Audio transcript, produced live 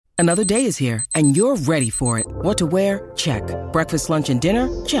Another day is here, and you're ready for it. What to wear? Check. Breakfast, lunch, and dinner?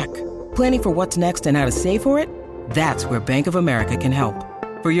 Check. Planning for what's next and how to save for it? That's where Bank of America can help.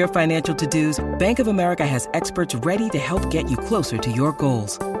 For your financial to-dos, Bank of America has experts ready to help get you closer to your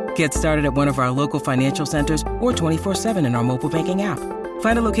goals. Get started at one of our local financial centers or 24/7 in our mobile banking app.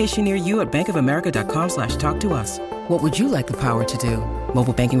 Find a location near you at bankofamerica.com/talktous. What would you like the power to do?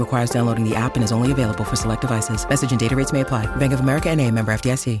 Mobile banking requires downloading the app and is only available for select devices. Message and data rates may apply. Bank of America N.A., member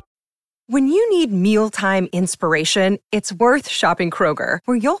FDIC. When you need mealtime inspiration, it's worth shopping Kroger,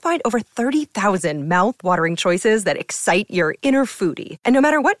 where you'll find over 30,000 mouth-watering choices that excite your inner foodie. And no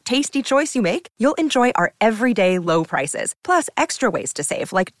matter what tasty choice you make, you'll enjoy our everyday low prices, plus extra ways to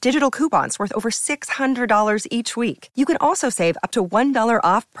save, like digital coupons worth over $600 each week. You can also save up to $1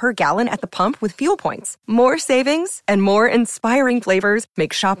 off per gallon at the pump with fuel points. More savings and more inspiring flavors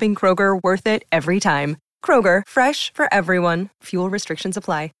make shopping Kroger worth it every time. Kroger, fresh for everyone. Fuel restrictions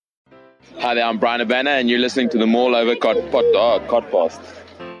apply. Hi there, I'm Brian Abana, and you're listening to the Mall Over Podcast.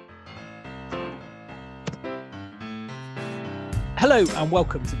 Hello, and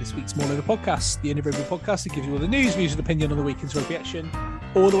welcome to this week's Mall Over Podcast, the only rugby podcast that gives you all the news, views, and opinion on the weekend's rugby action,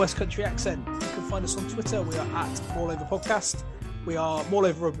 or the West Country accent. You can find us on Twitter. We are at Mall Over Podcast. We are Mall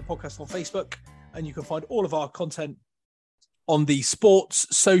Over Rugby Podcast on Facebook, and you can find all of our content on the Sports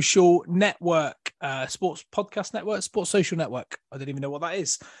Social Network, Sports Podcast Network, Sports Social Network. I don't even know what that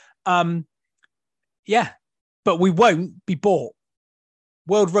is. But we won't be bought.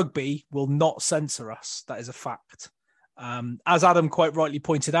 World Rugby will not censor us. That is a fact. As Adam quite rightly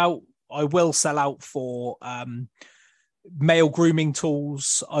pointed out, I will sell out for male grooming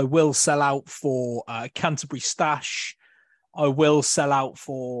tools. I will sell out for Canterbury Stash. I will sell out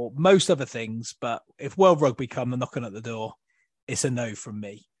for most other things. But if World Rugby come and knocking at the door, it's a no from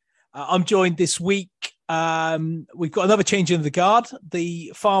me. I'm joined this week. We've got another change in the guard.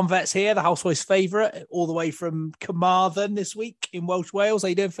 The farm vet's here, the housewife's favourite, all the way from Carmarthen this week in Welsh Wales. How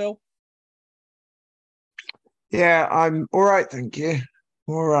you doing, Phil? Yeah, I'm all right, thank you.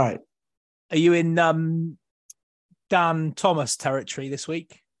 All right. Are you in Dan Thomas territory this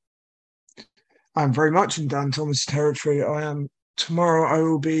week? I'm very much in Dan Thomas territory. I am. Tomorrow I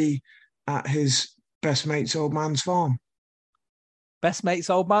will be at his best mate's old man's farm. Best mate's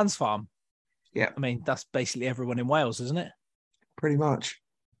old man's farm? Yeah. I mean, that's basically everyone in Wales, isn't it? Pretty much.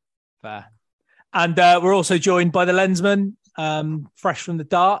 Fair. And we're also joined by the Lensman, fresh from the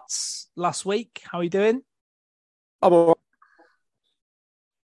darts last week. How are you doing? I'm all right.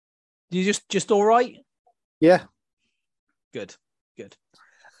 You just all right? Yeah. Good.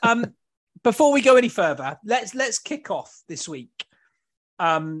 Before we go any further, let's kick off this week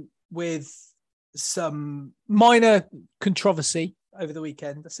with some minor controversy over the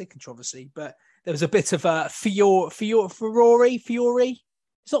weekend. I say controversy, but there was a bit of a Fiore. It's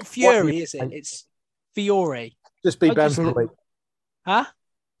not Fury, is it? It's Fiore. Just be Ben for the week. Huh?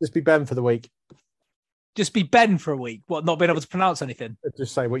 Just be Ben for the week. Just be Ben for a week. What, not being able to pronounce anything?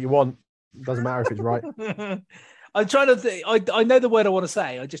 Just say what you want. It doesn't matter if it's right. I'm trying to think. I know the word I want to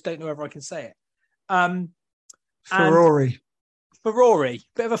say. I just don't know whether I can say it. Ferrari.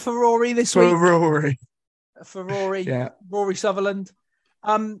 Bit of a Ferrari this week. Ferrari. Yeah. Rory Sutherland.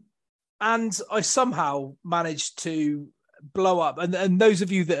 And I somehow managed to blow up. And those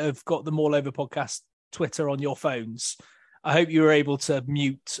of you that have got the Mall Over Podcast Twitter on your phones, I hope you were able to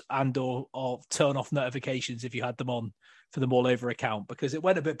mute and or turn off notifications if you had them on for the Mall Over account, because it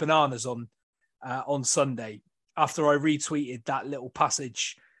went a bit bananas on Sunday after I retweeted that little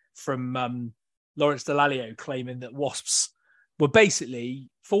passage from Lawrence Dallaglio claiming that Wasps were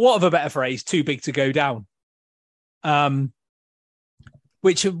basically, for want of a better phrase, too big to go down.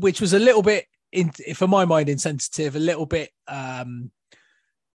 Which was a little bit, for my mind, insensitive, a little bit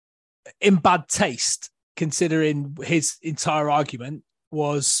in bad taste, considering his entire argument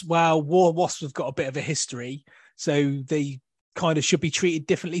was, well, Wasps have got a bit of a history, so they kind of should be treated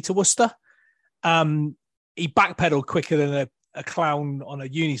differently to Worcester. He backpedaled quicker than a clown on a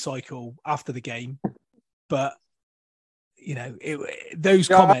unicycle after the game, but those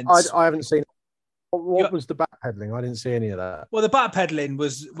comments. I haven't seen. What was the backpedaling? I didn't see any of that. Well, the backpedaling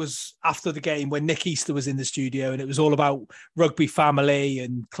was after the game when Nick Easter was in the studio, and it was all about rugby family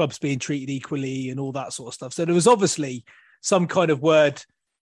and clubs being treated equally and all that sort of stuff. So there was obviously some kind of word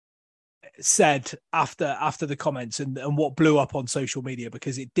said after the comments and what blew up on social media,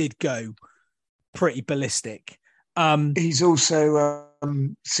 because it did go pretty ballistic. He's also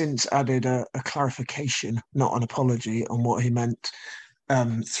since added a clarification, not an apology, on what he meant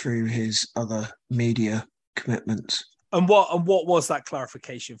through his other media commitments. And what was that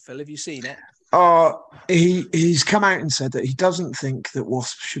clarification, Phil? Have you seen it? he's come out and said that he doesn't think that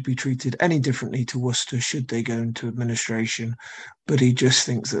Wasps should be treated any differently to Worcester should they go into administration, but he just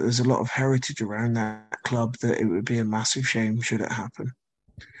thinks that there's a lot of heritage around that club that it would be a massive shame should it happen,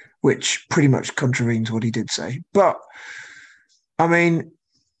 which pretty much contravenes what he did say. But I mean,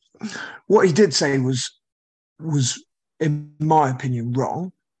 what he did say was, in my opinion,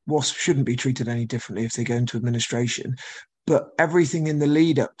 wrong. Wasps shouldn't be treated any differently if they go into administration. But everything in the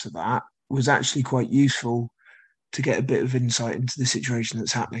lead up to that was actually quite useful to get a bit of insight into the situation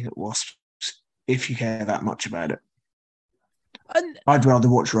that's happening at Wasps, if you care that much about it. And I'd rather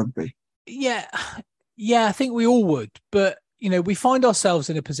watch rugby. Yeah, I think we all would. But, we find ourselves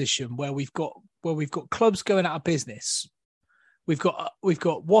in a position where we've got clubs going out of business. We've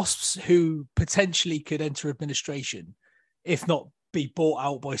got Wasps who potentially could enter administration, if not be bought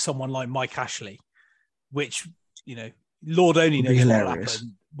out by someone like Mike Ashley, which, Lord only knows what will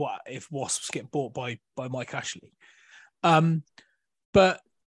happen. What if Wasps get bought by Mike Ashley? But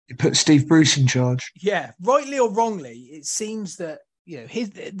you put Steve Bruce in charge. Yeah, rightly or wrongly, it seems that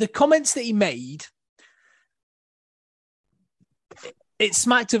the comments that he made, it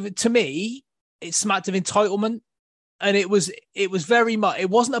smacked of entitlement, and it was very much, it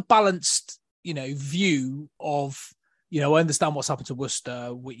wasn't a balanced view of. I understand what's happened to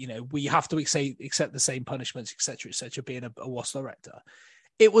Worcester. We have to accept the same punishments, etc., being a Wasps director.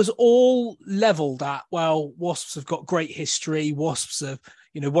 It was all leveled at, well, Wasps have got great history. Wasps are,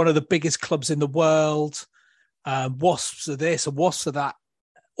 one of the biggest clubs in the world. Wasps are this and Wasps are that.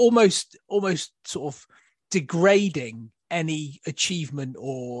 Almost sort of degrading any achievement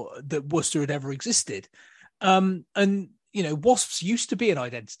or that Worcester had ever existed. And Wasps used to be an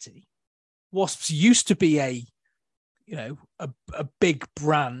identity. Wasps used to be a big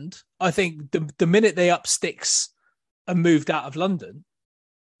brand. I think the minute they up sticks and moved out of London,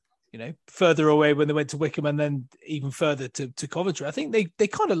 further away when they went to Wickham and then even further to Coventry, I think they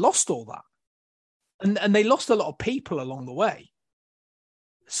kind of lost all that. And they lost a lot of people along the way.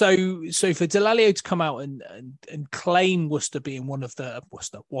 So for Dallaglio to come out and claim Wasps being one of the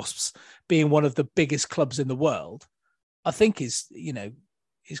biggest clubs in the world, I think is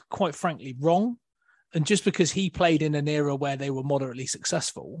quite frankly wrong. And just because he played in an era where they were moderately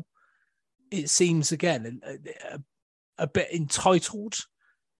successful, it seems again a bit entitled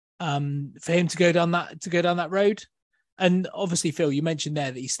for him to go down that road. And obviously, Phil, you mentioned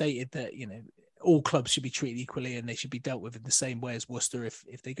there that he stated that all clubs should be treated equally and they should be dealt with in the same way as Worcester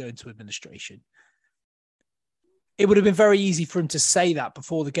if they go into administration. It would have been very easy for him to say that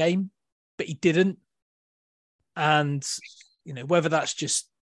before the game, but he didn't. And whether that's just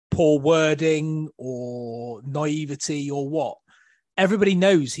poor wording or naivety or what, everybody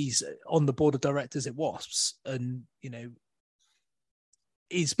knows he's on the board of directors at Wasps, and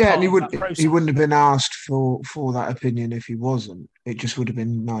is part and of that process. He wouldn't have been asked for that opinion if he wasn't. It just would have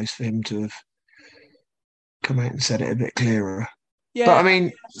been nice for him to have come out and said it a bit clearer. Yeah, but I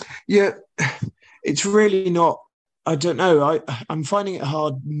mean, it's really not. I don't know. I'm finding it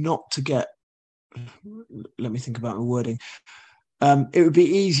hard not to get. Let me think about my wording. It would be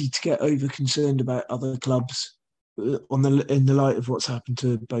easy to get over concerned about other clubs in the light of what's happened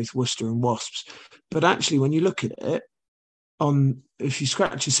to both Worcester and Wasps. But actually, when you look at it, if you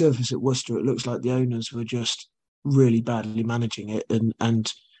scratch the surface at Worcester, it looks like the owners were just really badly managing it and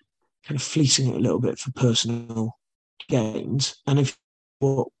kind of fleecing it a little bit for personal gains. And if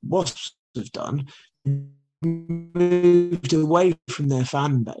what Wasps have done, moved away from their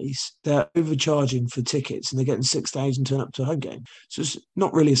fan base, they're overcharging for tickets and they're getting 6,000 turn up to a home game. So it's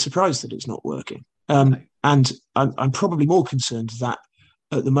not really a surprise that it's not working. And I'm probably more concerned that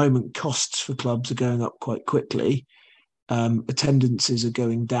at the moment costs for clubs are going up quite quickly. Attendances are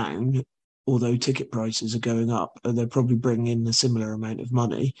going down, although ticket prices are going up, and they're probably bringing in a similar amount of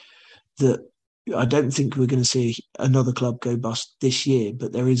money. That I don't think we're going to see another club go bust this year,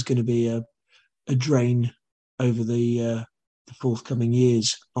 but there is going to be a drain over the forthcoming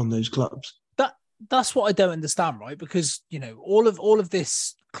years on those clubs. That's what I don't understand, right? Because all of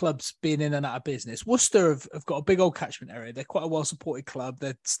this clubs being in and out of business. Worcester have got a big old catchment area. They're quite a well supported club.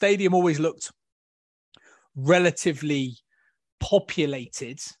 Their stadium always looked relatively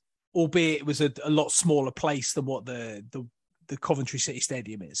populated, albeit it was a lot smaller place than what the Coventry City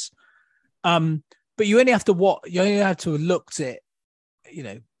Stadium is. But you only have to have looked at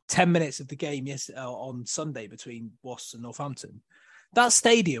 10 minutes of the game on Sunday between Wasps and Northampton. That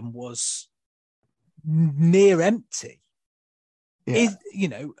stadium was near empty. Yeah.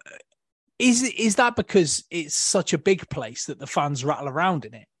 Is that because it's such a big place that the fans rattle around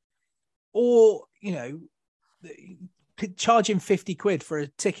in it, or charging 50 quid for a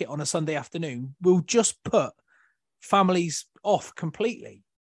ticket on a Sunday afternoon will just put families off completely.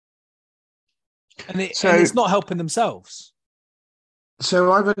 And it's not helping themselves.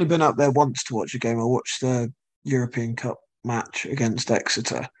 So I've only been up there once to watch a game. I watched the European Cup match against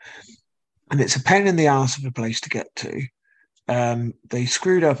Exeter, and it's a pain in the arse of a place to get to. They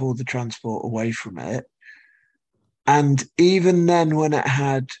screwed up all the transport away from it. And even then, when it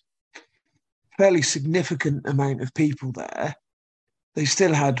had fairly significant amount of people there, they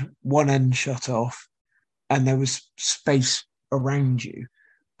still had one end shut off and there was space around you.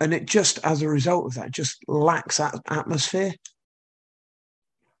 And it just, as a result of that, just lacks that atmosphere.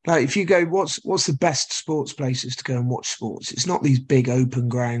 Like if you go, what's the best sports places to go and watch sports? It's not these big open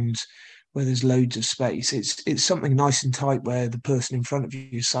grounds where there's loads of space. It's something nice and tight where the person in front of you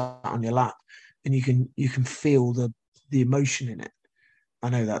is sat on your lap and you can feel the emotion in it. I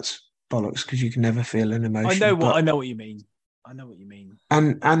know that's bollocks because you can never feel an emotion. I know what you mean.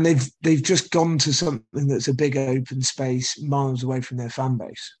 And they've just gone to something that's a big open space miles away from their fan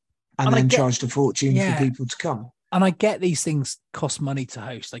base, and then charged a fortune for people to come. And I get these things cost money to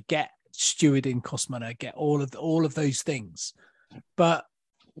host. I get stewarding cost money. I get all of those things, but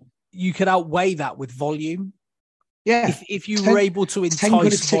you could outweigh that with volume. Yeah, if you were able to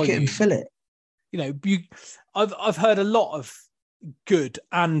entice volume and fill it. You know, I've heard a lot of good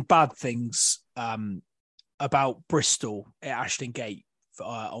and bad things about Bristol at Ashton Gate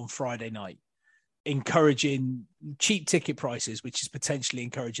on Friday night, encouraging cheap ticket prices, which is potentially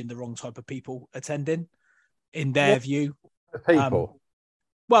encouraging the wrong type of people attending, in their view. People.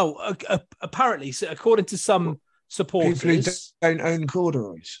 Apparently, so according to some supporters, people who don't own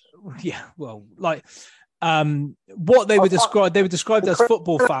corduroys. Yeah, well, like what they were described as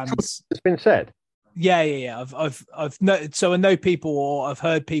football fans. It's been said. Yeah. I know people, or I've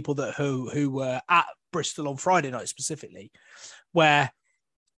heard people who were at Bristol on Friday night specifically, where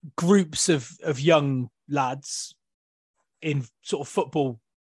groups of young lads in sort of football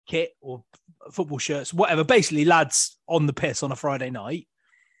kit or football shirts, whatever, basically lads on the piss on a Friday night,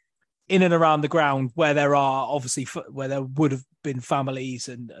 in and around the ground where there would have been families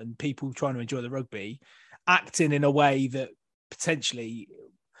and people trying to enjoy the rugby, acting in a way that potentially.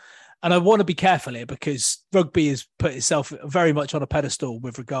 And I want to be careful here because rugby has put itself very much on a pedestal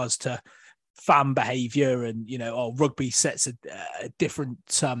with regards to fan behaviour and, rugby sets a different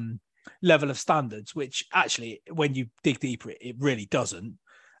level of standards, which actually, when you dig deeper, it really doesn't.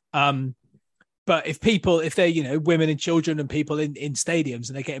 But if they're, women and children and people in stadiums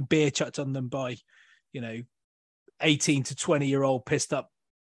and they're getting beer chucked on them by, 18 to 20-year-old pissed up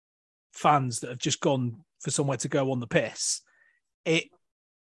fans that have just gone for somewhere to go on the piss, it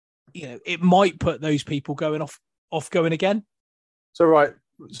might put those people going off going again. I'm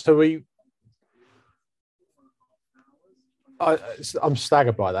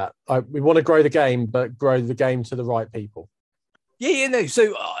staggered by that. We want to grow the game, but grow the game to the right people. No.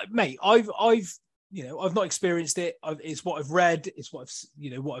 So, mate, I've not experienced it. It's what I've read. It's what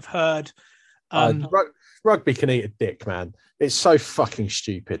I've heard. Rugby can eat a dick, man. It's so fucking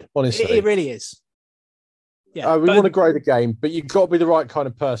stupid. Honestly, it really is. Yeah, we want to grow the game, but you've got to be the right kind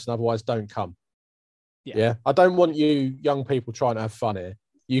of person. Otherwise, don't come. Yeah. I don't want you young people trying to have fun here.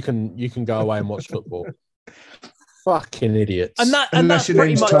 You can go away and watch football. Fucking idiots. And that's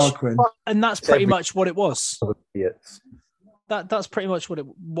pretty much what it was. Idiots. That's pretty much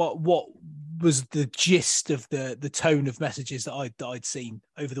what was the gist of the tone of messages that I'd seen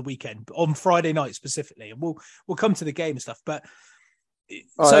over the weekend on Friday night specifically, and we'll come to the game and stuff. But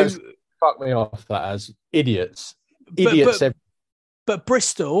fuck me off that as idiots. But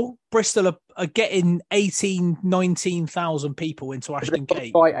Bristol are getting 19,000 people into Ashton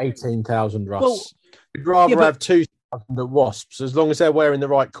Gate. By 18,000, Russ. Well, we'd rather have 2,000 at Wasps as long as they're wearing the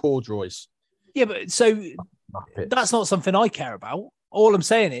right corduroys. Yeah, but so that's not something I care about. All I'm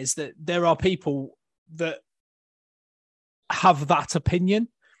saying is that there are people that have that opinion.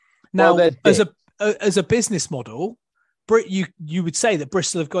 Now, as a business model, you would say that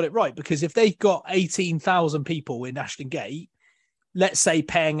Bristol have got it right, because if they've got 18,000 people in Ashton Gate, let's say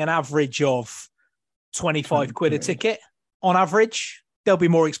paying an average of 25 quid a ticket on average, there'll be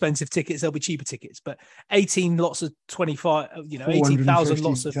more expensive tickets, there'll be cheaper tickets, but 18 lots of 25, 18,000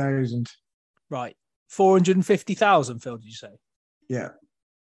 lots of... Right. 450,000, Phil, did you say? Yeah.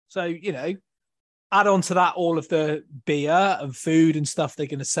 So, add on to that all of the beer and food and stuff they're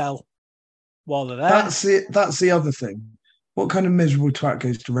going to sell while they're there. That's the other thing. What kind of miserable twat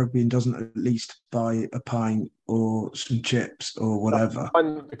goes to rugby and doesn't at least buy a pint or some chips or whatever?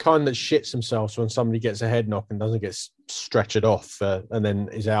 The kind that shits themselves when somebody gets a head knock and doesn't get stretchered off and then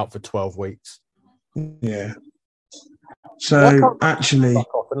is out for 12 weeks. Yeah. So actually,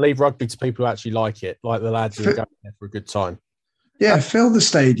 and leave rugby to people who actually like it, like the lads who are going there for a good time. Yeah, fill the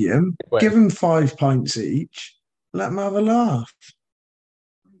stadium, give them 5 pints each, let them have a laugh.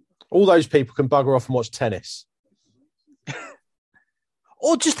 All those people can bugger off and watch tennis.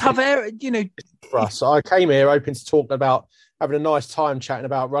 Or just have For us, I came here hoping to talk about having a nice time chatting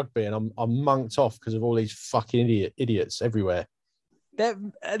about rugby, and I'm munked off because of all these fucking idiots everywhere. There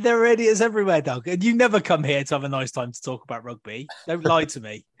are idiots everywhere, Doug. And you never come here to have a nice time to talk about rugby. Don't lie to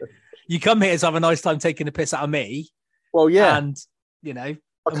me. You come here to have a nice time taking the piss out of me. Well, yeah, and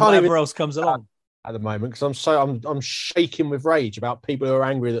whatever else comes along at the moment, because I'm shaking with rage about people who are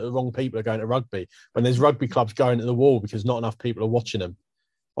angry that the wrong people are going to rugby when there's rugby clubs going to the wall because not enough people are watching them.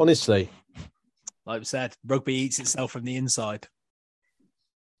 Honestly, like I said, rugby eats itself from the inside.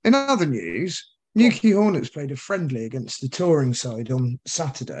 In other news, Newquay Hornets played a friendly against the touring side on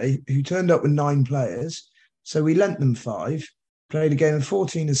Saturday, who turned up with 9 players. So we lent them 5, played a game of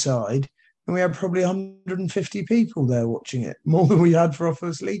 14 aside, and we had probably 150 people there watching it, more than we had for our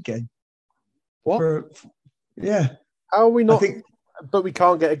first league game. What? Yeah. How are we not? But we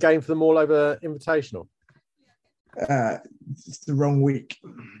can't get a game for them all over Invitational. It's the wrong week.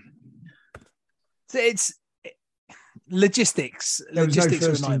 So it's logistics. Logistics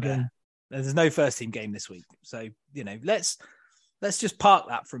are a nightmare. There's no first team game this week, so let's just park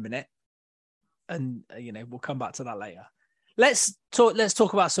that for a minute, and we'll come back to that later. Let's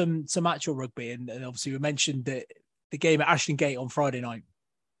talk about some actual rugby, and obviously we mentioned the game at Ashton Gate on Friday night,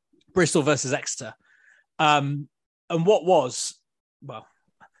 Bristol versus Exeter, and what was, well,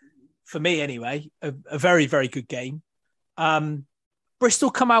 for me anyway, a very, very good game. Bristol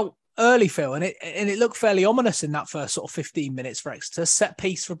come out early, Phil, and it looked fairly ominous in that first sort of 15 minutes for Exeter. Set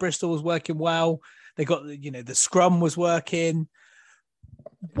piece for Bristol was working well. They got the scrum was working.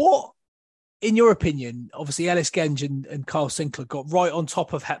 What, in your opinion, obviously Ellis Genge and Carl Sinclair got right on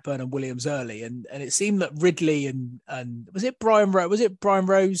top of Hepburn and Williams early, and it seemed that Ridley and was it Brian Rose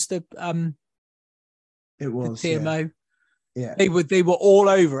the TMO? Yeah. They were all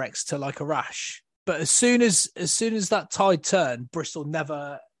over Exeter like a rash. But as soon as that tide turned, Bristol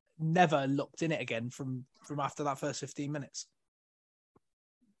never looked in it again from after that first 15 minutes.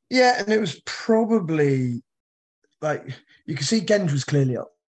 Yeah, and it was probably like you could see Genge was clearly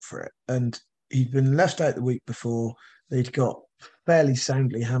up for it, and he'd been left out the week before. They'd got fairly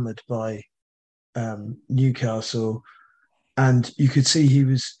soundly hammered by Newcastle, and you could see he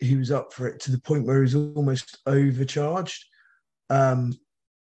was up for it to the point where he was almost overcharged.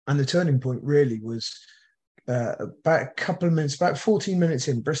 And the turning point really was about a couple of minutes, about 14 minutes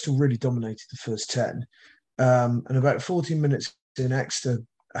in, Bristol really dominated the first 10. And about 14 minutes in, Exeter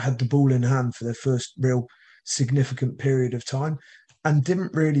had the ball in hand for their first real significant period of time and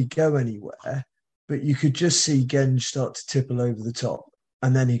didn't really go anywhere. But you could just see Genge start to tipple over the top.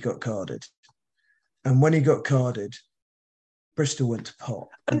 And then he got carded. And when he got carded, Bristol went to pot,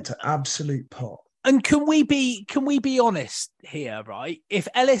 went to absolute pot. And can we be honest here, right? If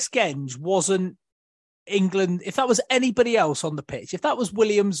Ellis Genge wasn't England, if that was anybody else on the pitch, if that was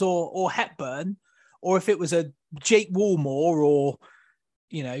Williams or Hepburn, or if it was a Jake Woolmore or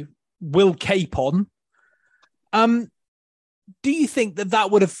Will Capon, do you think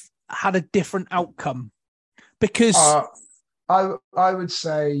that would have had a different outcome? Because I would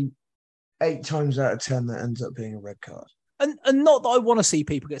say 8 times out of 10 that ends up being a red card. And not that I want to see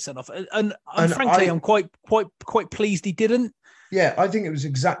people get sent off. And frankly, I'm quite pleased he didn't. Yeah, I think it was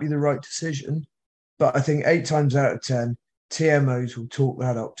exactly the right decision. But I think 8 times out of 10, TMOs will talk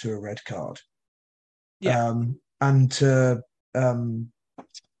that up to a red card. Yeah. And to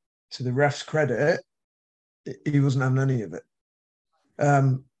the ref's credit, he wasn't having any of it.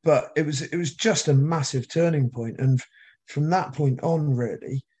 But it was just a massive turning point. And from that point on,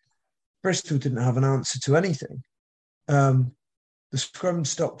 really, Bristol didn't have an answer to anything. The scrum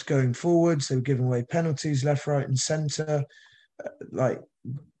stopped going forwards. They were giving away penalties left, right, and centre.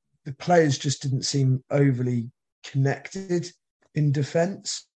 The players just didn't seem overly connected in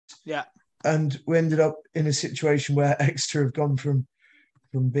defence. Yeah, and we ended up in a situation where Exeter have gone from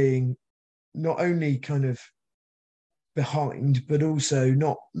being not only kind of behind, but also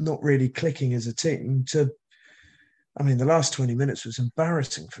not really clicking as a team. The last 20 minutes was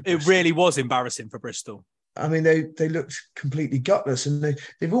embarrassing for Bristol. It really was embarrassing for Bristol. I mean, they looked completely gutless, and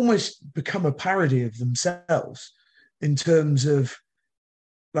they've almost become a parody of themselves in terms of,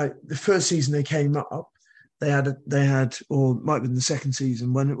 like, the first season they came up, they had, or it might have been the second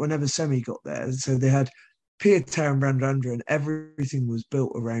season, whenever Semi got there. So they had Piatau and Radradra, and everything was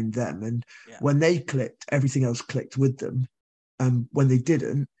built around them. And when they clicked, everything else clicked with them. And when they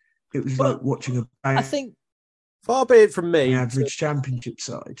didn't, it was like watching a band. Far be it from me, an average Championship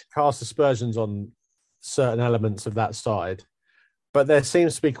side, cast aspersions on certain elements of that side, but there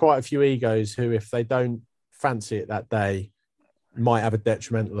seems to be quite a few egos who, if they don't fancy it that day, might have a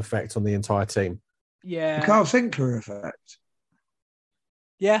detrimental effect on the entire team. Yeah, the Carl Finkler effect.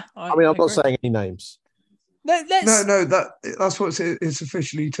 Yeah, I mean, I'm not saying any names. No, that's what it's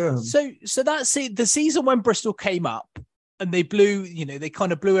officially termed. So that's it. The season when Bristol came up and they blew, they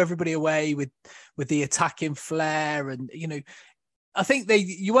kind of blew everybody away with the attacking flair, and I think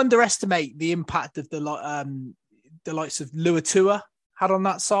you underestimate the impact of the likes of Luatua had on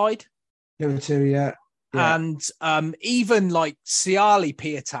that side. Luatua, yeah. And even like Siali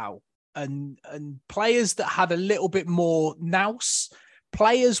Piatau and players that had a little bit more nous,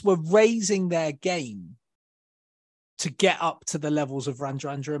 players were raising their game to get up to the levels of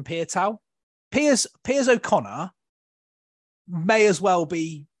Radradra and Piatau. Piers O'Connor may as well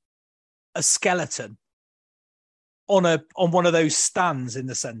be a skeleton on one of those stands in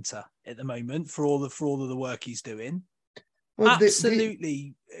the centre at the moment for all of the work he's doing. Well,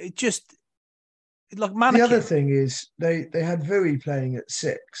 absolutely, just like mannequin. The other thing is they had Vui playing at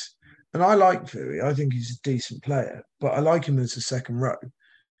 6, and I like Vui. I think he's a decent player, but I like him as a second row.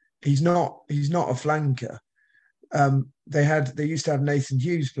 He's not a flanker. They used to have Nathan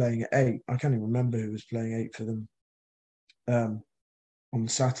Hughes playing at 8. I can't even remember who was playing 8 for them on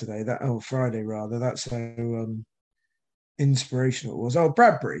Saturday. Friday rather. That's how inspirational it was. Oh,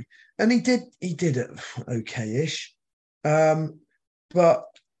 Bradbury, and he did it okay-ish, but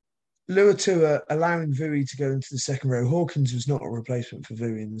Luatua allowing Vui to go into the second row. Hawkins was not a replacement for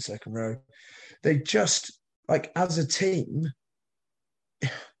Vui in the second row. They just, like, as a team,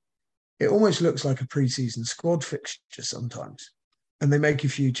 it almost looks like a pre-season squad fixture sometimes. And they make a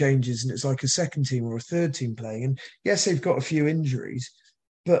few changes and it's like a second team or a third team playing. And yes, they've got a few injuries,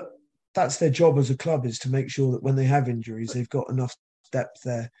 but that's their job as a club, is to make sure that when they have injuries, they've got enough depth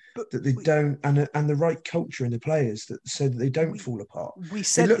there that they don't, and the right culture in the players so that they don't fall apart.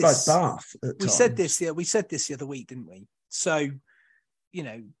 They look like Bath at times. We said this the other week, didn't we? So,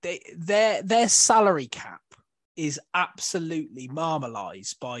 their salary cap is absolutely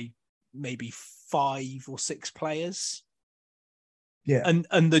marmalised by maybe 5 or 6 players. Yeah.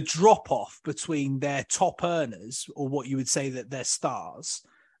 And the drop off between their top earners, or what you would say that they're stars,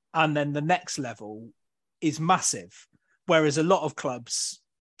 and then the next level is massive. Whereas a lot of clubs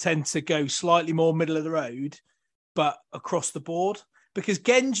tend to go slightly more middle of the road, but across the board, because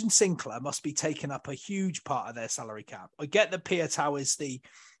Genge and Sinclair must be taking up a huge part of their salary cap. I get that Piatau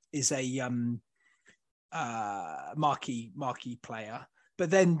is a marquee player, but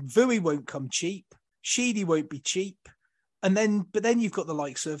then Vui won't come cheap. Sheedy won't be cheap. But then you've got the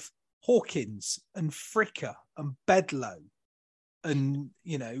likes of Hawkins and Fricker and Bedlow and,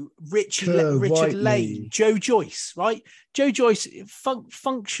 Richard Lane, Joe Joyce, right? Joe Joyce,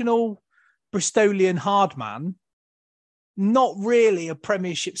 functional Bristolian hard man, not really a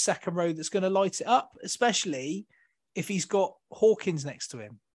Premiership second row that's going to light it up, especially if he's got Hawkins next to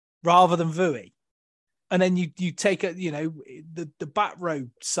him rather than Vui. And then you take the back row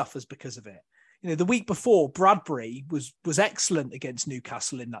suffers because of it. The week before, Bradbury was excellent against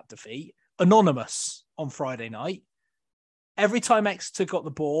Newcastle in that defeat, anonymous on Friday night. Every time Exeter got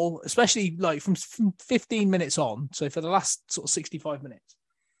the ball, especially like from 15 minutes on, so for the last sort of 65 minutes,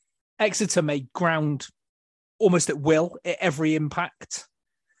 Exeter made ground almost at will at every impact.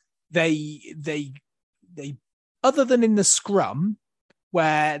 They other than in the scrum,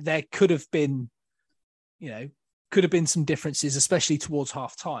 where there could have been some differences, especially towards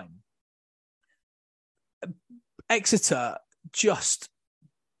half time. Exeter just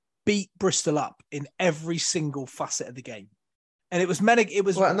beat Bristol up in every single facet of the game. And it was men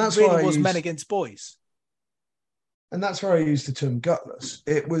against boys. And that's where I used the term gutless.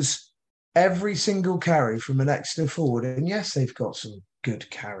 It was every single carry from an Exeter forward. And yes, they've got some good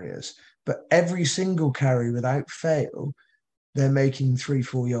carriers, but every single carry without fail, they're making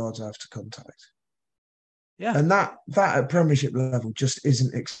 3-4 yards after contact. Yeah. And that at Premiership level just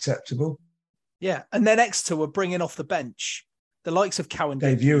isn't acceptable. Yeah. And then Exeter were bringing off the bench the likes of Cowan,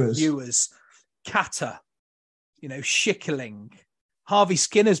 Dave Ewers, Catter, Schickerling. Harvey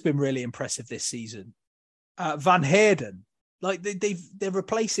Skinner's been really impressive this season. Van Heerden, like they're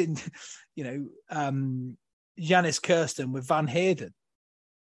replacing, Janis Kirsten with Van Heerden,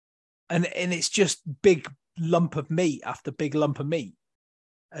 and it's just big lump of meat after big lump of meat,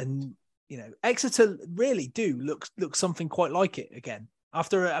 and Exeter really do look something quite like it again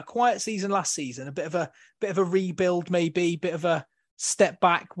after a quiet season last season, a bit of a rebuild, maybe bit of a step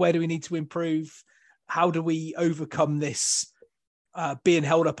back. Where do we need to improve? How do we overcome this being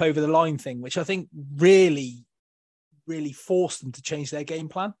held up over the line thing, which I think really really force them to change their game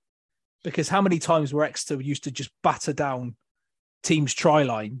plan. Because how many times were Exeter used to just batter down teams' try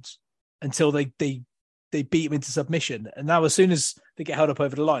lines until they beat them into submission, and now as soon as they get held up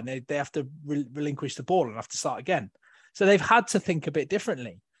over the line, they have to relinquish the ball and have to start again. So they've had to think a bit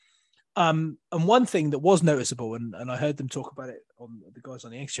differently. And one thing that was noticeable, and I heard them talk about it on the guys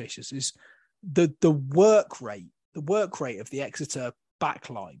on the X Chasers, is the work rate of the Exeter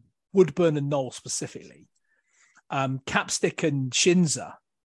backline, Woodburn and Knoll specifically, Capstick and Shinza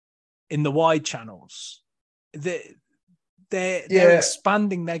in the wide channels. They're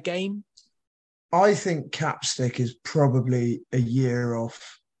expanding their game. I think Capstick is probably a year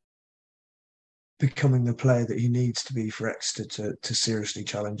off becoming the player that he needs to be for Exeter to seriously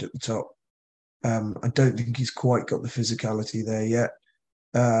challenge at the top. I don't think he's quite got the physicality there yet.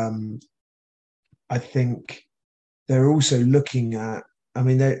 I think they're also looking at,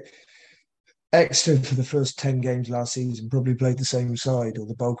 Exeter for the first 10 games last season probably played the same side or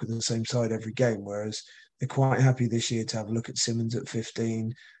the bulk of the same side every game, whereas they're quite happy this year to have a look at Simmons at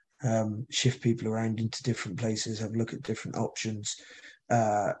 15, shift people around into different places, have a look at different options.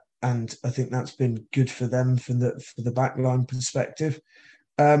 And I think that's been good for them for the backline perspective.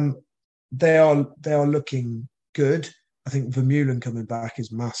 They are looking good. I think Vermeulen coming back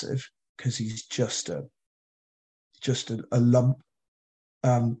is massive because he's just a lump.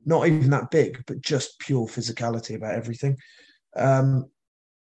 Not even that big, but just pure physicality about everything. I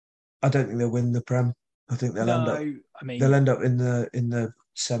don't think they'll win the Prem. I think they'll end up in the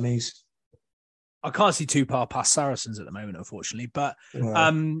semis. I can't see too far past Saracens at the moment, unfortunately. But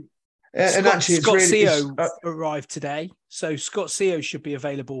and actually, Scott Seo arrived today, so Scott Seo should be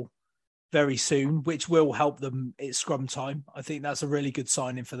available very soon, which will help them at scrum time. I think that's a really good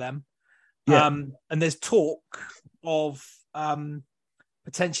signing for them. Yeah. And there's talk of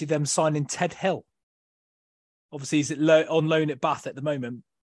potentially them signing Ted Hill. Obviously, he's on loan at Bath at the moment,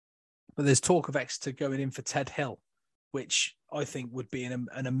 but there's talk of Exeter going in for Ted Hill, which I think would be an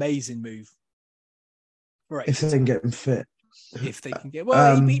amazing move. Right. If they can get him fit. If they can get...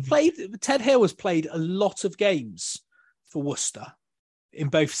 he played... Ted Hill has played a lot of games for Worcester in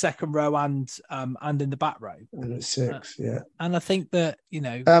both second row and in the back row. And at 6, yeah. And I think that,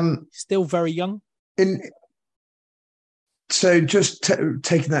 still very young. So just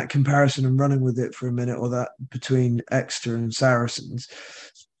taking that comparison and running with it for a minute, or that between Exeter and Saracens,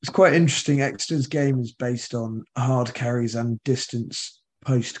 it's quite interesting. Exeter's game is based on hard carries and distance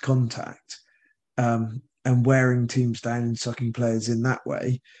post contact, and wearing teams down and sucking players in that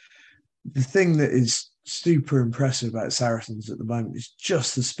way. The thing that is super impressive about Saracens at the moment is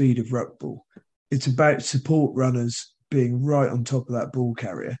just the speed of ruck ball. It's about support runners being right on top of that ball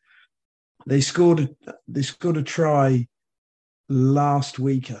carrier. They scored a try last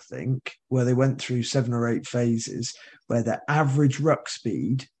week, I think, where they went through 7 or 8 phases where the average ruck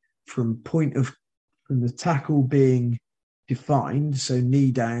speed from the tackle being defined, so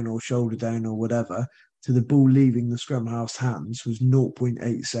knee down or shoulder down or whatever, to the ball leaving the scrum half's hands was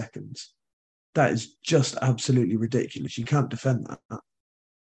 0.8 seconds. That is just absolutely ridiculous. You can't defend that.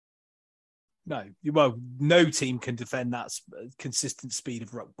 No, well, no team can defend that consistent speed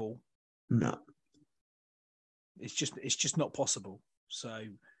of ruck ball. No. It's just not possible. So,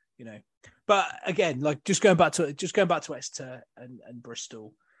 but again, like just going back to Exeter and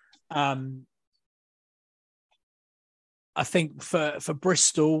Bristol. I think for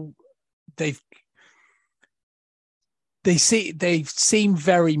Bristol, they seem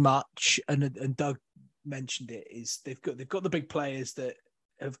very much, and Doug mentioned it, is they've got the big players that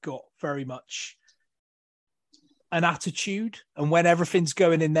have got very much an attitude, and when everything's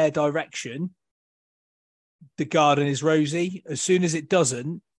going in their direction, the garden is rosy. As soon as it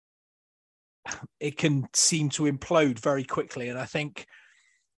doesn't, it can seem to implode very quickly. And I think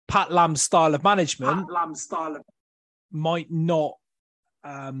Pat Lamb's style of management might not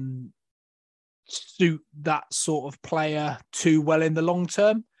suit that sort of player too well in the long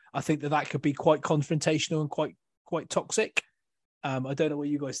term. I think that could be quite confrontational and quite toxic. I don't know what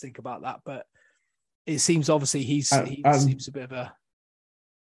you guys think about that, but it seems obviously he seems a bit of a...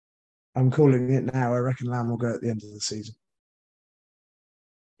 I'm calling it now. I reckon Lamb will go at the end of the season.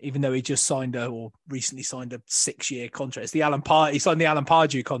 Even though he just recently signed a 6-year contract. It's he signed the Alan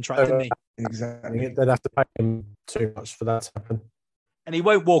Pardew contract, didn't he? Exactly. They'd have to pay him too much for that to happen. And he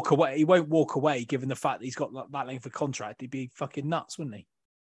won't walk away. He won't walk away, given the fact that he's got that length of contract. He'd be fucking nuts, wouldn't he?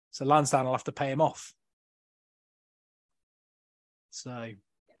 So Lansdowne will have to pay him off. So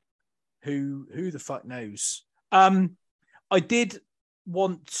who the fuck knows? I did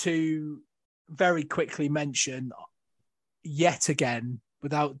want to very quickly mention yet again,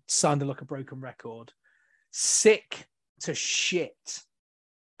 without sounding like a broken record, sick to shit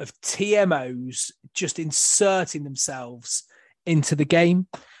of TMOs just inserting themselves into the game.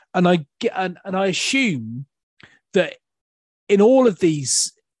 And I assume that in all of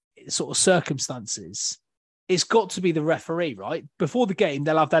these sort of circumstances, it's got to be the referee, right? Before the game,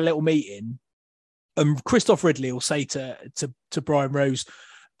 they'll have their little meeting, and Christoph Ridley will say to Brian Rose,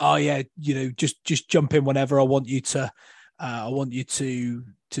 "Oh yeah, just jump in whenever. I want you to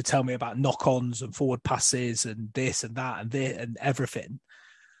tell me about knock-ons and forward passes and this and that and everything."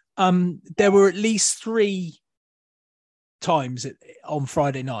 There were at least 3 times on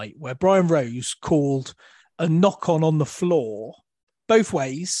Friday night where Brian Rose called a knock-on the floor, both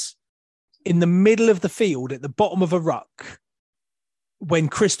ways, in the middle of the field at the bottom of a ruck, when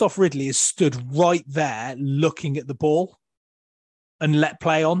Christoph Ridley is stood right there looking at the ball and let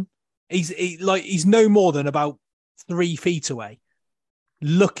play on. He's no more than about 3 feet away,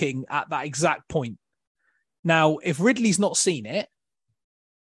 looking at that exact point. Now, if Ridley's not seen it,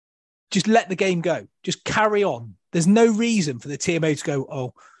 just let the game go. Just carry on. There's no reason for the TMO to go,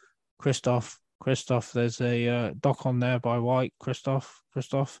 "Oh, Christoph, there's a dock on there by White. Christoph."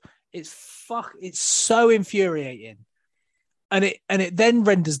 It's so infuriating. And it then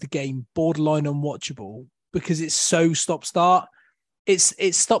renders the game borderline unwatchable because it's so stop-start. It's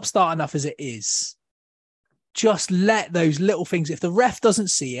stop-start enough as it is. Just let those little things, if the ref doesn't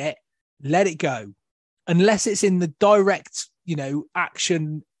see it, let it go. Unless it's in the direct,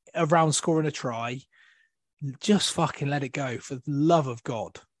 action around scoring a try, just fucking let it go, for the love of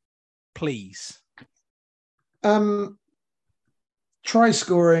God. Please. Try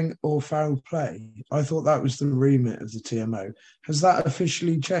scoring or foul play. I thought that was the remit of the TMO. Has that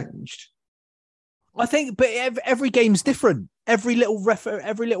officially changed? I think, but every game's different. Every little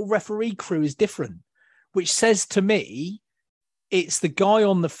referee crew is different, which says to me, it's the guy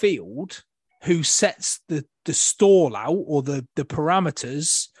on the field who sets the stall out or the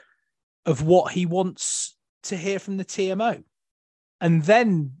parameters of what he wants to hear from the TMO. And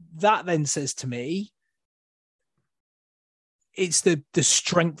then that says to me, it's the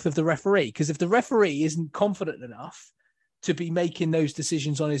strength of the referee. Because if the referee isn't confident enough to be making those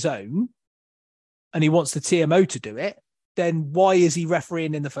decisions on his own, and he wants the TMO to do it, then why is he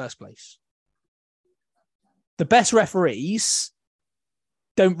refereeing in the first place? The best referees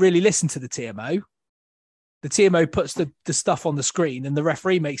don't really listen to the TMO. The TMO puts the stuff on the screen and the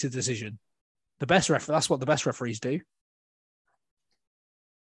referee makes a decision. That's what the best referees do.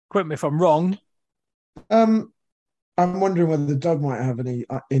 Quote me if I'm wrong. I'm wondering whether Doug might have any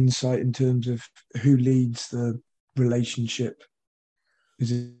insight in terms of who leads the relationship.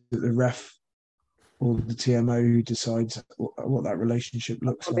 Is it the ref or the TMO who decides what that relationship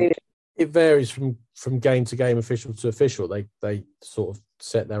looks like? It varies from game to game, official to official. They sort of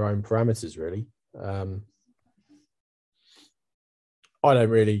set their own parameters, really. I don't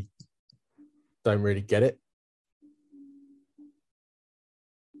really get it.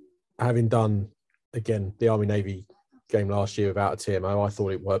 Having done, again, the Army-Navy game last year without a TMO, I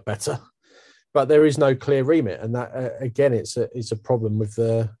thought it worked better. But there is no clear remit. And that, again, it's a problem with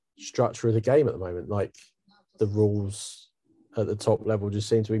the structure of the game at the moment. Like, the rules at the top level just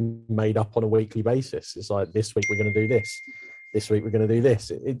seem to be made up on a weekly basis. It's like, this week we're going to do this. This week we're going to do this.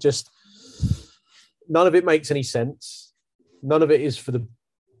 It just, none of it makes any sense. None of it is for the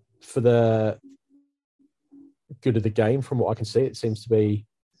good of the game. From what I can see, it seems to be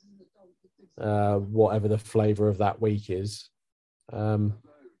whatever the flavour of that week is. I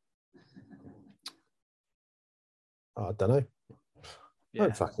don't know. Yeah. I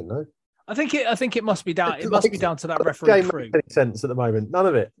don't fucking know. I think it must be down. It must be down to that referee crew. Doesn't make any sense at the moment. None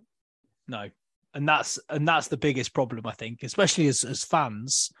of it. No, and that's the biggest problem. I think, especially as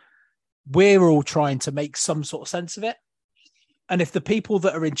fans, we're all trying to make some sort of sense of it. And if the people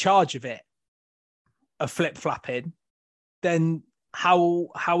that are in charge of it are flip-flapping, then how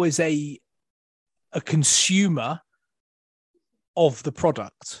is a consumer of the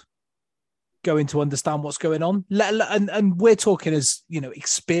product going to understand what's going on? And we're talking as,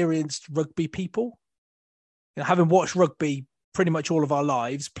 experienced rugby people, having watched rugby pretty much all of our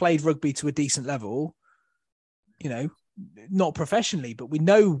lives, played rugby to a decent level, not professionally, but we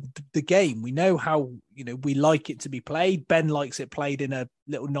know the game. We know how, we like it to be played. Ben likes it played in a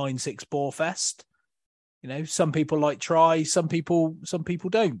little 9-6 ball fest. Some people like try, some people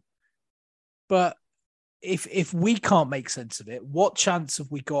don't. But if we can't make sense of it, what chance have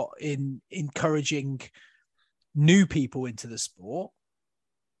we got in encouraging new people into the sport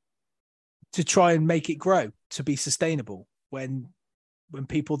to try and make it grow, to be sustainable when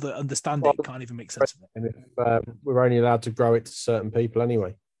people that understand it can't even make sense of it? And if we're only allowed to grow it to certain people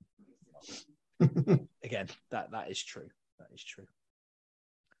anyway. Again, that is true. is true.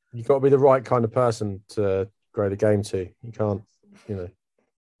 You've got to be the right kind of person to grow the game to. You can't, You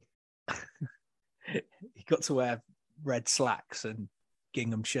got to wear red slacks and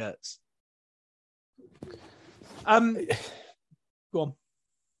gingham shirts. Go on.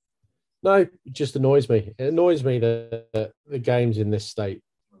 No, it just annoys me. It annoys me that the game's in this state,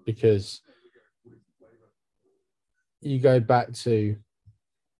 because you go back to,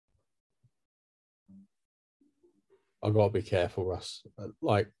 I've got to be careful, Russ.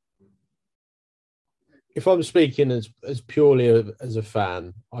 Like, if I'm speaking as purely as a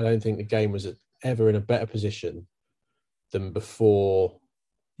fan, I don't think the game was ever in a better position than before.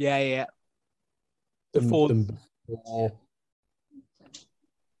 Yeah. Before.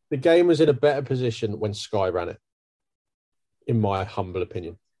 The game was in a better position when Sky ran it, in my humble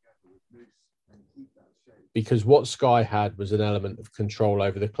opinion. Because what Sky had was an element of control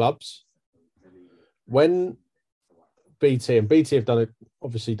over the clubs. When BT have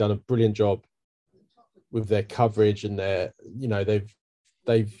obviously done a brilliant job with their coverage and they've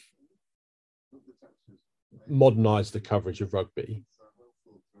modernized the coverage of rugby.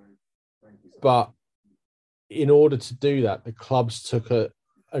 But in order to do that, the clubs took a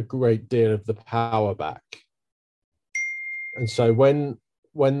great deal of the power back. And so when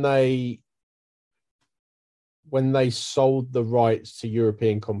they sold the rights to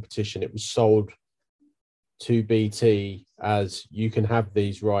European competition, it was sold to BT as, you can have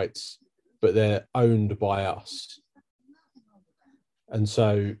these rights, but they're owned by us. And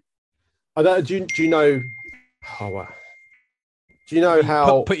so, do you know? Oh, wow. Do you know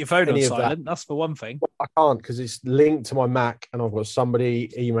how? Put your phone on silent. That's for one thing. I can't, because it's linked to my Mac, and I've got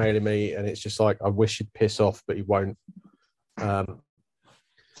somebody emailing me, and it's just like, I wish he'd piss off, but he won't.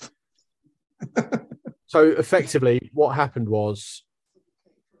 So effectively, what happened was,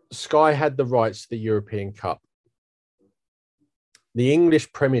 Sky had the rights to the European Cup. The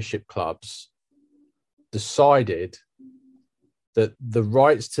English Premiership clubs decided that the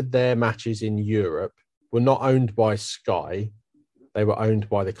rights to their matches in Europe were not owned by Sky, they were owned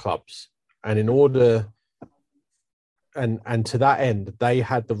by the clubs. And in order, and to that end, they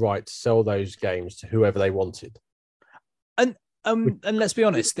had the right to sell those games to whoever they wanted. And let's be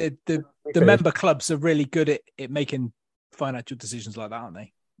honest, the member clubs are really good at making financial decisions like that, aren't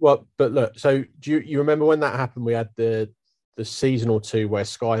they? Well, but look, so do you remember when that happened? We had the season or two where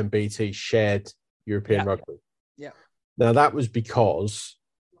Sky and BT shared European rugby. Yeah. Now, that was because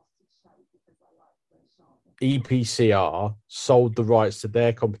EPCR sold the rights to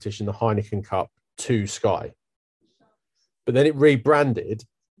their competition, the Heineken Cup, to Sky. But then it rebranded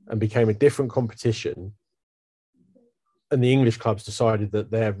and became a different competition. And the English clubs decided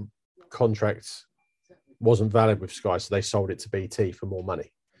that their contract wasn't valid with Sky, so they sold it to BT for more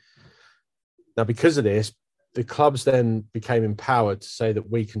money. Now, because of this, the clubs then became empowered to say that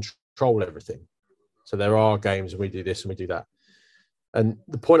we control everything. So there are games and we do this and we do that. And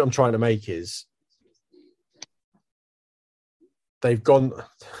the point I'm trying to make is they've gone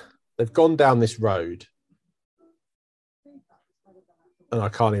down this road. And I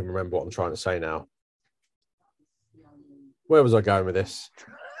can't even remember what I'm trying to say now. Where was I going with this?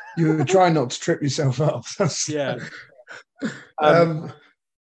 You were trying not to trip yourself up. Yeah.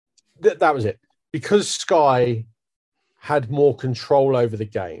 That was it. Because Sky had more control over the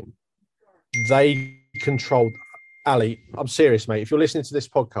game, they controlled. Ali, I'm serious, mate. If you're listening to this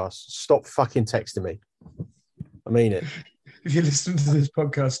podcast, stop fucking texting me. I mean it. If you listen to this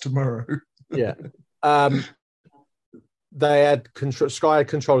podcast tomorrow. Yeah. They had control. Sky had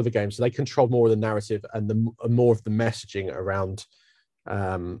control of the game, so they controlled more of the narrative and more of the messaging around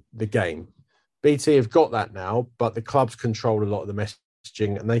the game. BT have got that now, but the clubs control a lot of the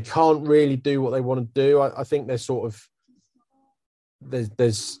messaging, and they can't really do what they want to do. I think they're sort of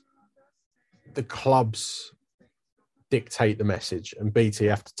there's the clubs dictate the message, and BT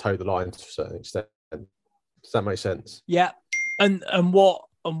have to toe the line to a certain extent. Does that make sense? Yeah, and what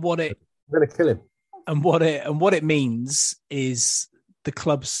it I'm going to kill him. And what it means is the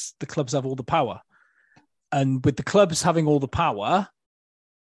clubs have all the power, and with the clubs having all the power,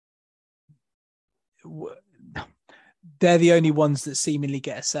 they're the only ones that seemingly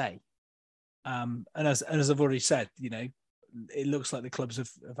get a say. And as I've already said, it looks like the clubs have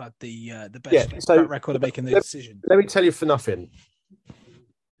had the best track record of making the decision. Let me tell you for nothing.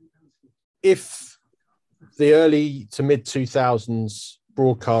 If the early to mid 2000s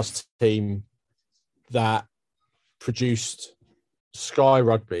broadcast team that produced Sky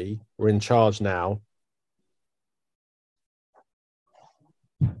Rugby were in charge now,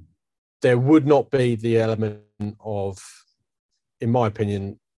 there would not be the element of, in my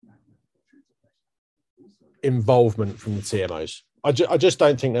opinion, involvement from the TMOs. I just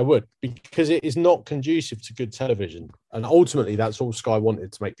don't think there would, because it is not conducive to good television. And ultimately, that's all Sky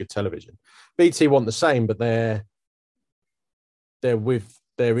wanted, to make good television. BT want the same, but they're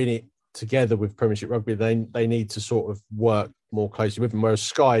in it together with Premiership Rugby. They need to sort of work more closely with them, whereas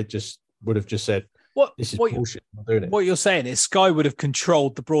Sky would have just said, this is bullshit. I'm not doing it. What you're saying is Sky would have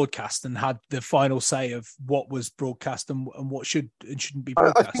controlled the broadcast and had the final say of what was broadcast and what should and shouldn't be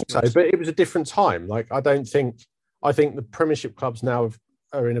broadcast. I think so, but it was a different time. Like, I think the Premiership clubs now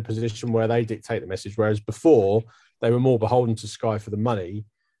are in a position where they dictate the message, whereas before they were more beholden to Sky for the money.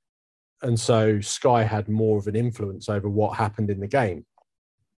 And so Sky had more of an influence over what happened in the game.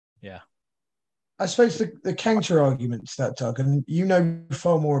 Yeah. I suppose the counter argument to that, Doug, and you know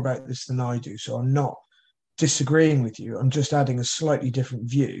far more about this than I do, so I'm not disagreeing with you. I'm just adding a slightly different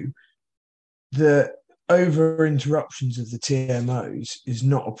view. The over interruptions of the TMOs is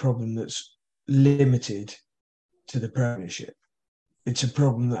not a problem that's limited to the Premiership. It's a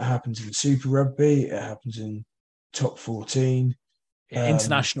problem that happens in Super Rugby. It happens in Top 14.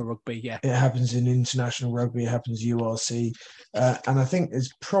 International rugby, yeah. It happens in international rugby. It happens URC. And I think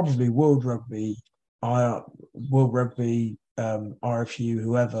there's probably World Rugby, RFU,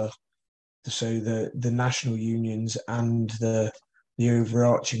 whoever. So the national unions and the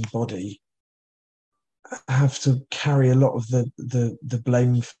overarching body have to carry a lot of the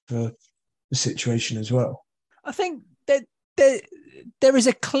blame for the situation as well. I think that there is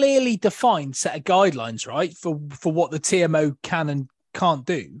a clearly defined set of guidelines, right, for what the TMO can and can't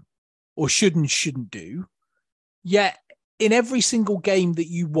do, or should and shouldn't do. Yet in every single game that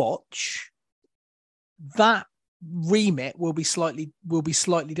you watch, that remit will be slightly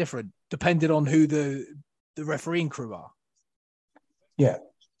different depending on who the refereeing crew are. Yeah.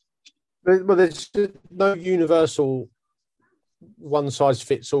 Well, there's no universal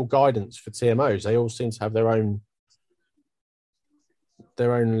one-size-fits-all guidance for TMOs. They all seem to have their own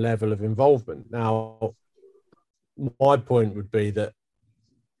level of involvement. Now, my point would be that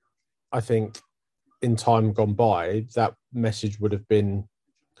I think in time gone by, that message would have been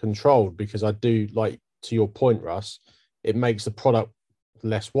controlled, because I do, like, to your point, Russ, it makes the product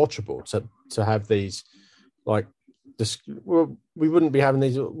less watchable to have these, like, well, we wouldn't be having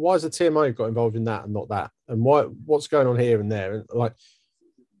these. Why has the TMO got involved in that and not that? And what's going on here and there? And, like,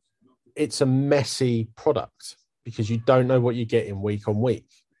 it's a messy product because you don't know what you're getting week on week.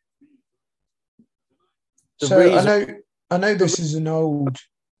 I know this is an old...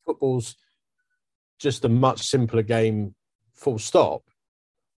 Football's just a much simpler game, full stop.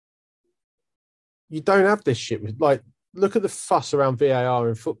 You don't have this shit with, like, look at the fuss around VAR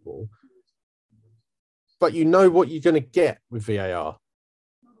in football, but you know what you're going to get with VAR.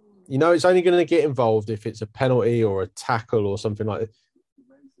 You know it's only going to get involved if it's a penalty or a tackle or something like that.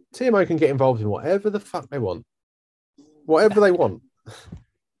 TMO can get involved in whatever the fuck they want. Whatever they want.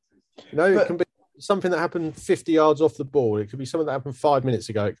 You know, it can be something that happened 50 yards off the ball. It could be something that happened 5 minutes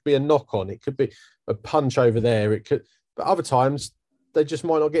ago. It could be a knock on. It could be a punch over there. But other times they just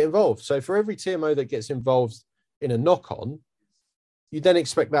might not get involved. So for every TMO that gets involved in a knock on, you then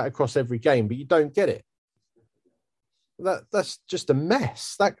expect that across every game, but you don't get it. That's just a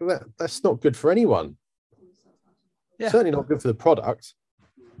mess. That's not good for anyone. Yeah. Certainly not good for the product.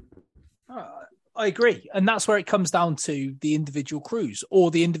 I agree. And that's where it comes down to the individual crews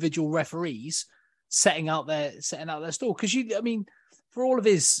or the individual referees setting out their stall. Because for all of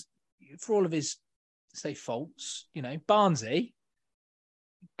his say faults, you know, Barnsley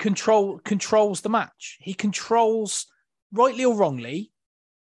controls the match. He controls, rightly or wrongly,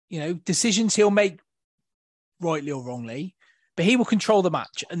 you know, decisions he'll make rightly or wrongly, but he will control the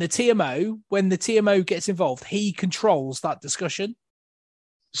match. And the TMO, when the TMO gets involved, he controls that discussion.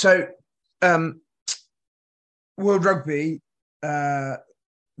 So, World Rugby,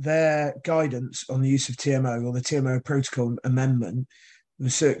 their guidance on the use of TMO, or the TMO protocol amendment,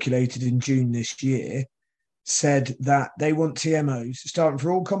 was circulated in June this year, said that they want TMOs starting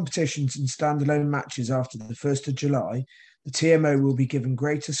for all competitions and standalone matches after the 1st of July. The TMO will be given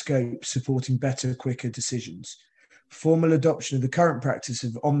greater scope, supporting better, quicker decisions. Formal adoption of the current practice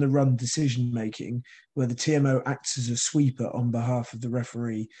of on-the-run decision-making, where the TMO acts as a sweeper on behalf of the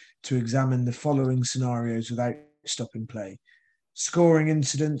referee to examine the following scenarios without stopping play: scoring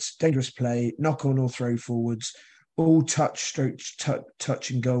incidents, dangerous play, knock-on or throw forwards, all touch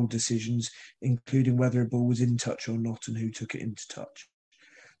and goal decisions, including whether a ball was in touch or not and who took it into touch.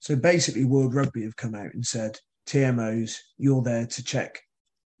 So basically, World Rugby have come out and said, TMOs, you're there to check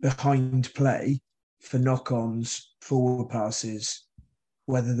behind play for knock-ons, forward passes,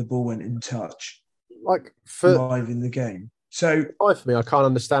 whether the ball went in touch, like for live in the game. So, for me, I can't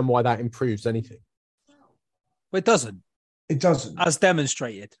understand why that improves anything. Well, it doesn't. It doesn't. As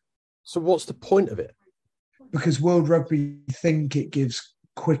demonstrated. So what's the point of it? Because World Rugby think it gives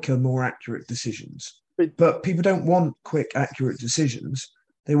quicker, more accurate decisions. But people don't want quick, accurate decisions.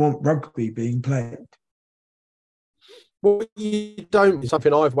 They want rugby being played. Well, you don't.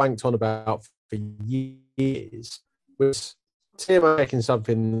 Something I've wanked on about for years was TMO making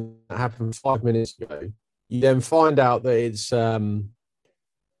something that happened 5 minutes ago. You then find out that it's an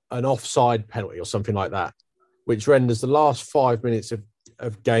offside penalty or something like that, which renders the last 5 minutes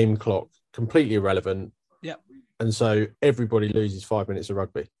of game clock completely irrelevant. Yeah. And so everybody loses 5 minutes of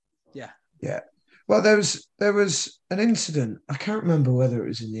rugby. Yeah. Yeah. Well, there was an incident. I can't remember whether it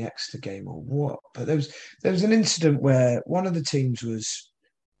was in the Exeter game or what, but there was an incident where one of the teams was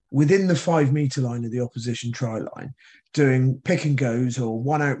within the 5 metre line of the opposition try line, doing pick and goes or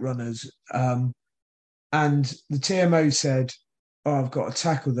one out runners, and the TMO said, "Oh, I've got a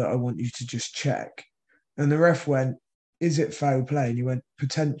tackle that I want you to just check," and the ref went, "Is it foul play?" And he went,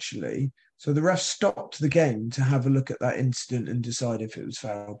 "Potentially." So the ref stopped the game to have a look at that incident and decide if it was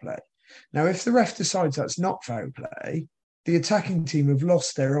foul play. Now, if the ref decides that's not foul play, the attacking team have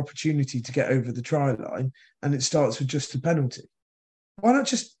lost their opportunity to get over the try line, and it starts with just a penalty. Why not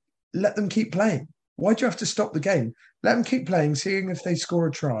just let them keep playing? Why do you have to stop the game? Let them keep playing, seeing if they score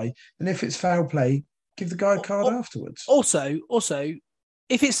a try, and if it's foul play, give the guy a card afterwards. Also,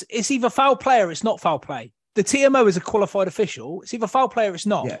 if it's either foul play or it's not foul play, the TMO is a qualified official. It's either foul play or it's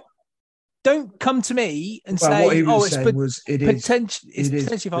not. Yeah. Don't come to me and say, it's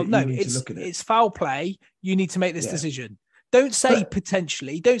potentially foul. No, it's foul play. You need to make this decision. Don't say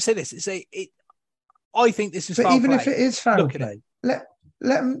potentially. Don't say this. I think this is foul play. But even if it is foul play, let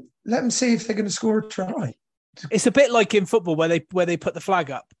them see if they're going to score a try. It's a bit like in football where they put the flag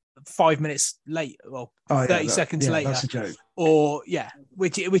up 5 minutes late, 30 seconds later. That's a joke. Or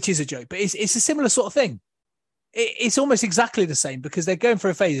which is a joke, but it's a similar sort of thing. It's almost exactly the same because they're going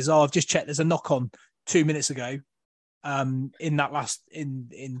through phases. I've just checked. There's a knock on 2 minutes ago. In that last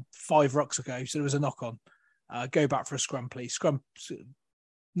in 5 rucks ago, so there was a knock on. Go back for a scrum, please. Scrum,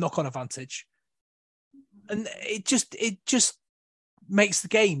 knock on advantage, and it just makes the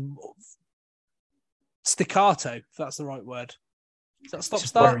game staccato. If that's the right word. Is that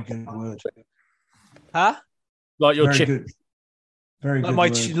stop-start? Very good word. Huh? Like your chip. Very good.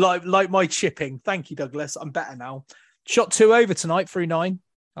 Like my chipping. Thank you, Douglas. I'm better now. Shot 2 over tonight through 9.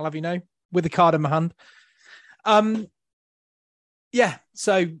 I'll have you know, with the card in my hand. Yeah.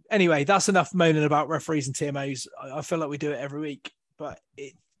 So anyway, that's enough moaning about referees and TMOs. I feel like we do it every week, but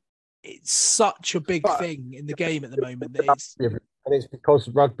it's such a big thing in the game at the moment. And it's because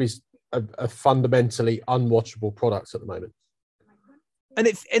rugby's a fundamentally unwatchable product at the moment. And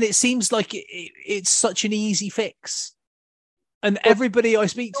it seems like it's such an easy fix. And everybody I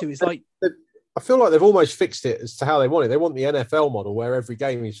speak to is like... I feel like they've almost fixed it as to how they want it. They want the NFL model where every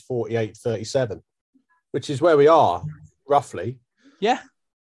game is 48-37, which is where we are, roughly. Yeah.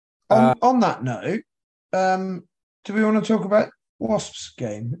 On that note, do we want to talk about Wasps'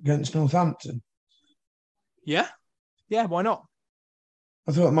 game against Northampton? Yeah. Yeah, why not?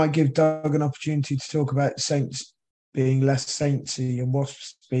 I thought it might give Doug an opportunity to talk about Saints being less saintsy and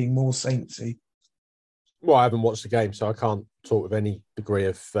Wasps being more saintsy. Well, I haven't watched the game, so I can't talk with any degree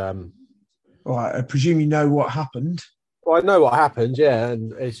of... Well, I presume you know what happened. Well, I know what happened, yeah,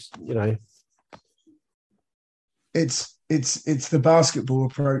 and it's, you know... It's the basketball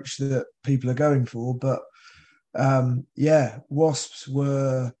approach that people are going for, but Wasps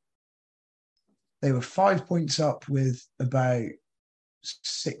were 5 points up with about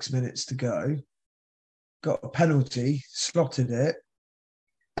 6 minutes to go, got a penalty, slotted it,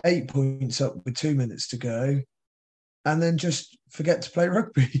 8 points up with 2 minutes to go, and then just forget to play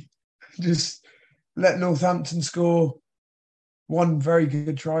rugby. Just let Northampton score one very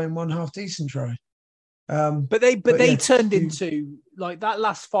good try and one half decent try. But they turned into, like, that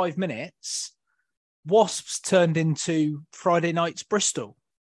last 5 minutes, Wasps turned into Friday night's Bristol.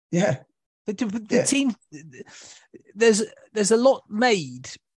 Yeah. The team, there's a lot made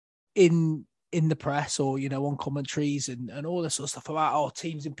in the press or, you know, on commentaries and all this sort of stuff about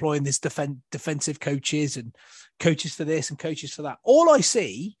teams employing this defensive coaches and coaches for this and coaches for that. All I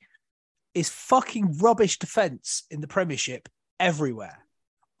see is fucking rubbish defense in the Premiership everywhere.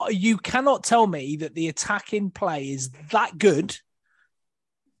 You cannot tell me that the attacking play is that good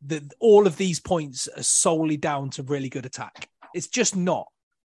that all of these points are solely down to really good attack. It's just not.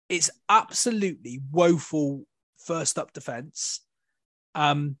 It's absolutely woeful first up defense.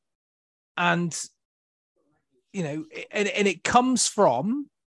 And, you know, and it comes from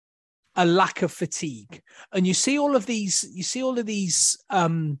a lack of fatigue. And you see all of these,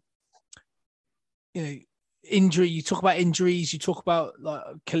 you know, injury. You talk about injuries. You talk about like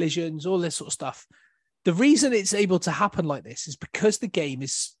collisions, all this sort of stuff. The reason it's able to happen like this is because the game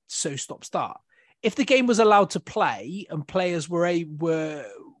is so stop-start. If the game was allowed to play and players were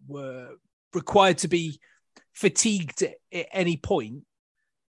required to be fatigued at any point,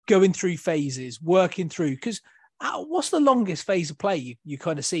 going through phases, working through, because what's the longest phase of play you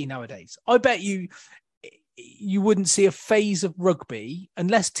kind of see nowadays? I bet you wouldn't see a phase of rugby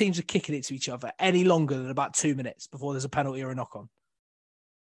unless teams are kicking it to each other any longer than about 2 minutes before there's a penalty or a knock-on.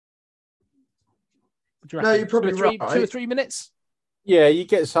 No, you're probably right. 2 or 3 minutes. Yeah, you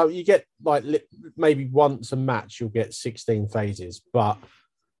get like maybe once a match you'll get 16 phases, but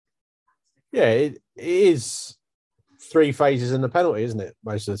yeah, it is 3 phases and the penalty, isn't it?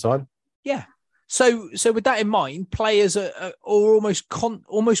 Most of the time. Yeah. So with that in mind, players are almost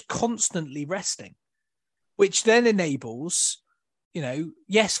constantly resting, which then enables,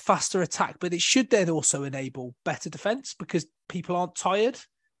 yes, faster attack, but it should then also enable better defense because people aren't tired,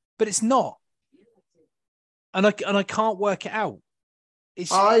 but it's not. And I can't work it out.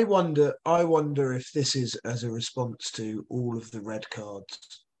 I wonder if this is as a response to all of the red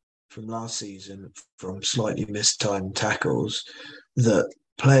cards from last season from slightly mistimed tackles, that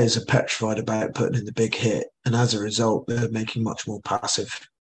players are petrified about putting in the big hit, and as a result, they're making much more passive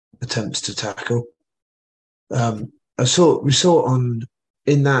attempts to tackle. We saw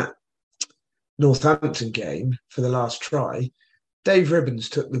in that Northampton game for the last try, Dave Ribbons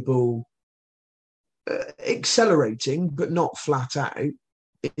took the ball accelerating but not flat out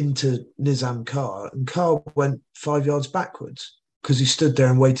into Nizam Carr, and Carr went 5 yards backwards because he stood there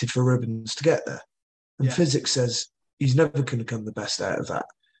and waited for Ribbons to get there. And physics says he's never going to come the best out of that.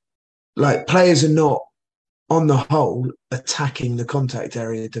 Like, players are not, on the whole, attacking the contact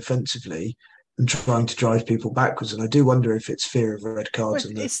area defensively and trying to drive people backwards. And I do wonder if it's fear of red cards.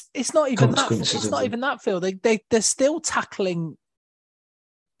 Well, it's not even that. It's not even that, Phil. They're still tackling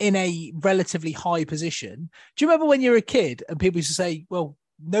in a relatively high position. Do you remember when you were a kid and people used to say, well,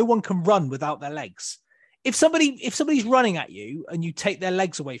 no one can run without their legs? If somebody's running at you and you take their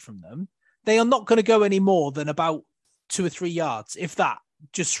legs away from them, they are not going to go any more than about 2 or 3 yards, if that,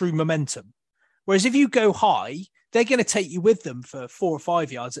 just through momentum. Whereas if you go high, they're going to take you with them for 4 or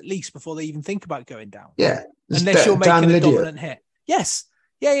 5 yards at least before they even think about going down. Yeah. Unless you're making a dominant hit. Yes.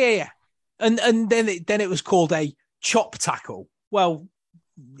 Yeah. And then it was called a chop tackle. Well,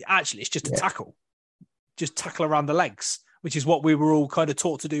 actually, it's just a tackle. Just tackle around the legs, which is what we were all kind of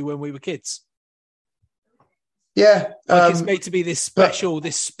taught to do when we were kids. Yeah. It's made to be this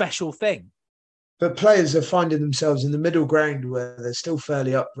special thing. But players are finding themselves in the middle ground where they're still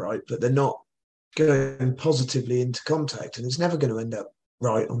fairly upright, but they're not going positively into contact, and it's never going to end up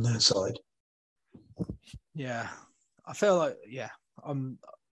right on their side. Yeah. I feel like, I'm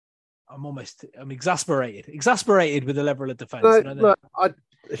exasperated with the level of defence. Look,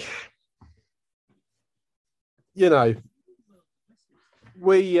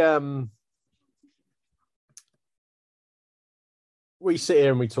 we sit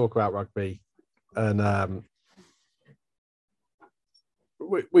here and we talk about rugby, and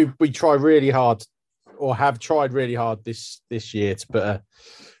we try really hard, or have tried really hard this year to put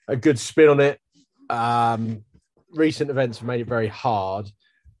a good spin on it. Recent events have made it very hard,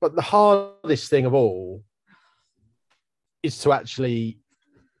 but the hardest thing of all is to actually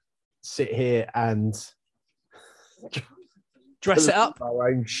sit here and dress it up, our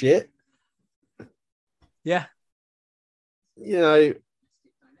own shit. Yeah.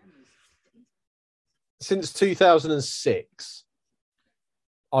 Since 2006,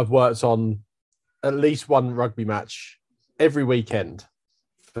 I've worked on at least one rugby match every weekend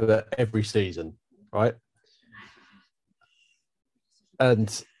for every season, right?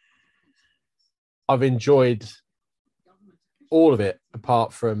 And I've enjoyed all of it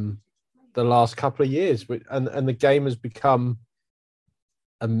apart from the last couple of years. And the game has become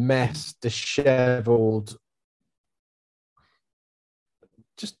a mess, dishevelled.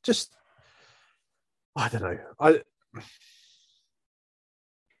 Just I don't know.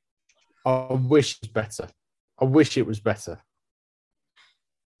 I wish it was better. I wish it was better.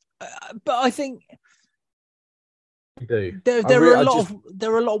 But I think I do. There are a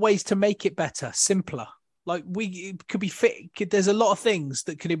lot of ways to make it better, simpler. Like it could be fit. There's a lot of things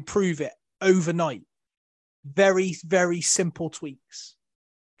that could improve it overnight. Very, very simple tweaks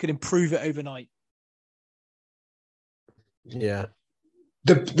could improve it overnight. Yeah.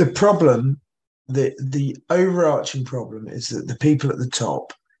 The problem, the overarching problem is that the people at the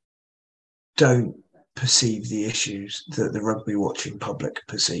top don't perceive the issues that the rugby watching public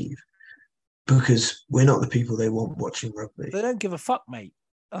perceive, because we're not the people they want watching rugby. They don't give a fuck, mate.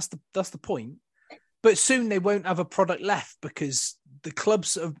 That's the point. But soon they won't have a product left because the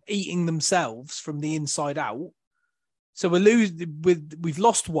clubs are eating themselves from the inside out. So we've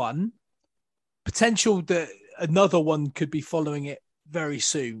lost one. Potential that another one could be following it very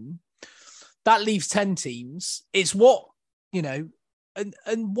soon. That leaves 10 teams. It's what,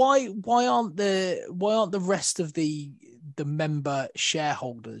 and why aren't the rest of the member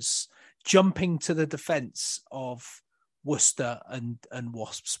shareholders jumping to the defense of Worcester and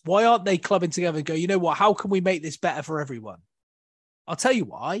Wasps? Why aren't they clubbing together and go, you know what, how can we make this better for everyone? I'll tell you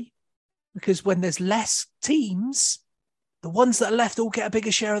why. Because when there's less teams, the ones that are left all get a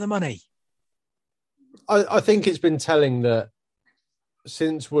bigger share of the money. I think it's been telling that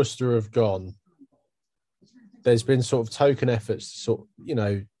since Worcester have gone, there's been sort of token efforts to sort of,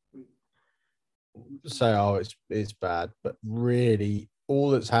 say, oh, it's bad. But really, all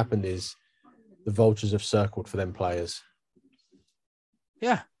that's happened is the vultures have circled for them players.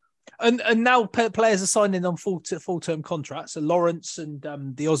 Yeah. And now players are signing on full-term contracts. So Lawrence and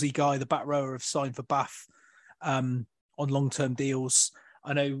the Aussie guy, the back rower, have signed for Bath on long-term deals.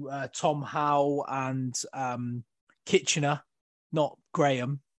 I know Tom Howe and Kitchener, not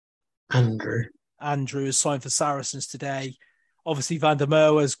Graham. Andrew has signed for Saracens today. Obviously, Van der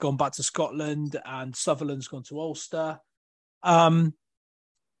Merwe has gone back to Scotland and Sutherland's gone to Ulster. But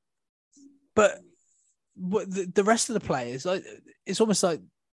the rest of the players, it's almost like,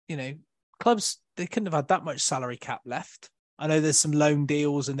 clubs, they couldn't have had that much salary cap left. I know there's some loan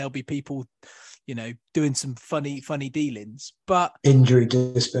deals and there'll be people, doing some funny dealings, but injury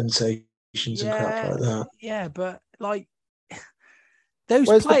dispensations and crap like that. Yeah, but those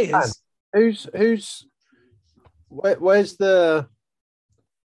players. Where's the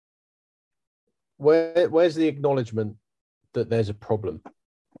acknowledgement that there's a problem?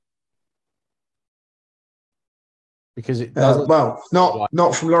 Because it doesn't.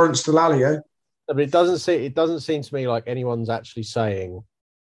 Not from Lawrence Dallaglio. But it doesn't seem to me like anyone's actually saying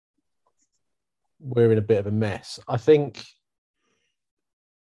we're in a bit of a mess. I think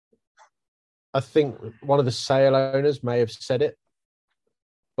one of the Sale owners may have said it,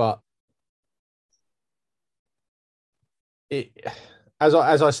 but as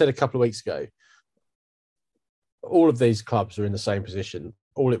I said a couple of weeks ago, all of these clubs are in the same position.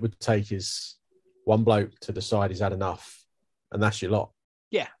 All it would take is one bloke to decide he's had enough, and that's your lot.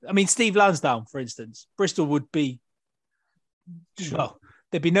 Yeah, I mean, Steve Lansdowne, for instance, Bristol would be,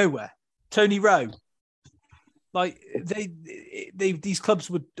 they'd be nowhere. Tony Rowe, these clubs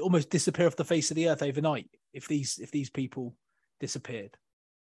would almost disappear off the face of the earth overnight if these people disappeared.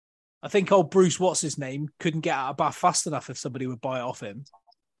 I think old Bruce, what's his name, couldn't get out of Bath fast enough if somebody would buy it off him.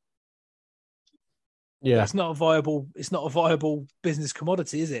 Yeah, it's not a viable business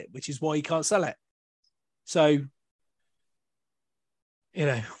commodity, is it? Which is why you can't sell it. So,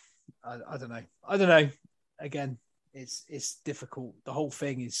 I don't know. Again, it's difficult. The whole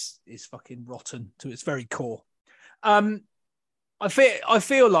thing is fucking rotten to its very core. I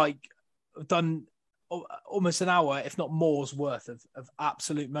feel like I've done almost an hour, if not more's worth of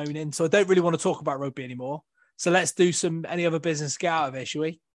absolute moaning. So I don't really want to talk about rugby anymore. So let's do any other business, get out of here, shall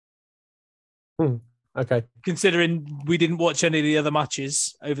we? Okay. Considering we didn't watch any of the other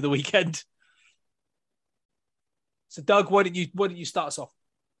matches over the weekend. So Doug, why don't you start us off?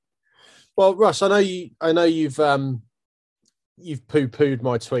 Well, Russ, I know you've poo-pooed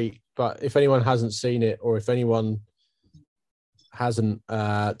my tweet, but if anyone hasn't seen it, or if anyone hasn't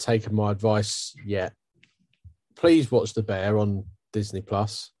taken my advice yet, please watch The Bear on Disney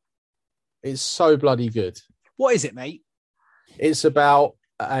Plus. It's so bloody good. What is it, mate? It's about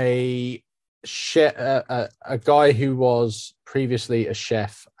a guy who was previously a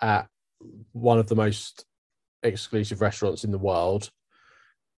chef at one of the most exclusive restaurants in the world,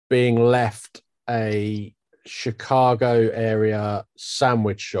 being left a Chicago area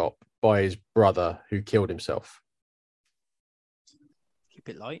sandwich shop by his brother who killed himself. Keep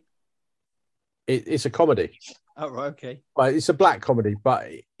it light. It's a comedy. Oh, right, okay. But it's a black comedy, but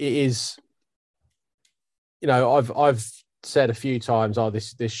it is. I've said a few times,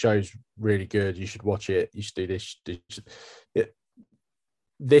 this show's really good. You should watch it. You should do this.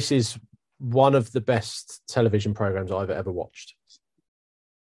 This is one of the best television programs I've ever watched.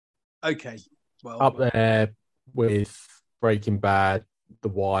 Okay, well, up there with Breaking Bad, The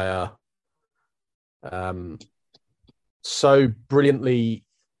Wire. So brilliantly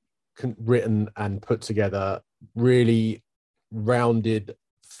written and put together, really rounded,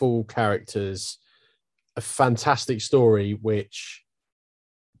 full characters, a fantastic story which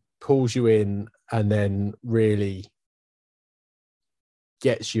pulls you in and then really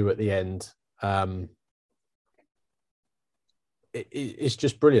gets you at the end. it's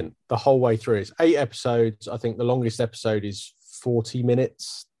just brilliant the whole way through. It's 8 episodes. I think the longest episode is 40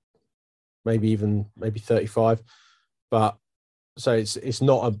 minutes, maybe 35. But so it's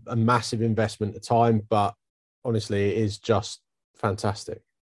not a massive investment of time, but honestly, it is just fantastic.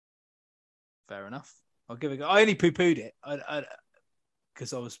 Fair enough. I'll give it a go. I only poo-pooed it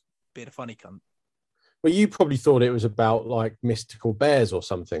because I was being a funny cunt. Well, you probably thought it was about like mystical bears or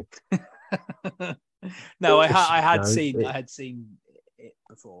something. No, I had seen it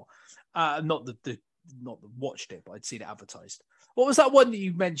before. Not watched it, but I'd seen it advertised. What was that one that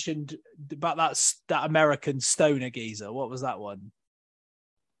you mentioned about that American stoner geezer? What was that one?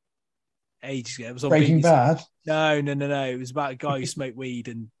 Ages ago. It was on Breaking Bad. No. It was about a guy who smoked weed,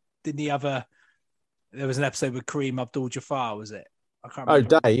 and didn't he have there was an episode with Kareem Abdul-Jabbar, was it? I can't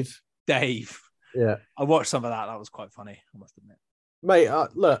remember. Oh, Dave. Yeah. I watched some of that. That was quite funny, I must admit. Mate,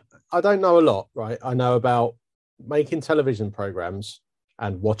 look, I don't know a lot, right? I know about making television programs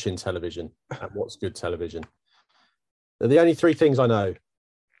and watching television and what's good television. They're the only 3 things I know.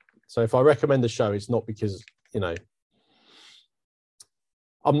 So if I recommend the show, it's not because, I'm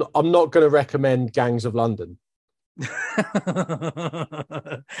not going to recommend Gangs of London.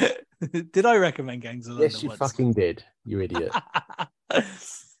 Did I recommend Gangs of London? Yes, you fucking did, you idiot.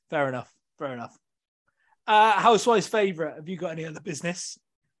 Fair enough. Housewives' favourite. Have you got any other business?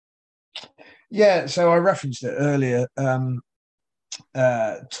 Yeah, so I referenced it earlier. Tor,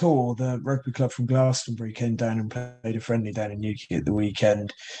 the rugby club from Glastonbury, came down and played a friendly down in Newquay at the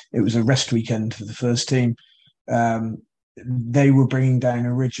weekend. It was a rest weekend for the first team. They were bringing down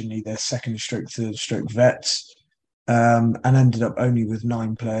originally their second stroke, third stroke vets, and ended up only with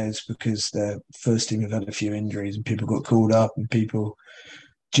 9 players because their first team have had a few injuries and people got called up and people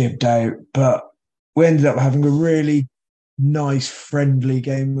jibbed out. But we ended up having a really nice, friendly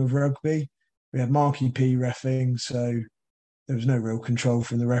game of rugby. We had Marky P reffing, so there was no real control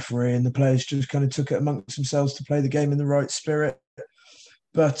from the referee, and the players just kind of took it amongst themselves to play the game in the right spirit.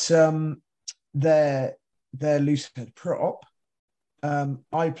 But their loose head prop,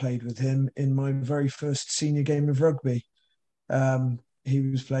 I played with him in my very first senior game of rugby. He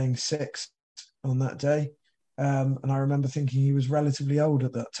was playing 6 on that day, and I remember thinking he was relatively old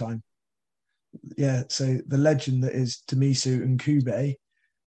at that time. Yeah, so the legend that is Damisu Nkube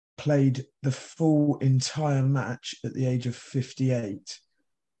played the full entire match at the age of 58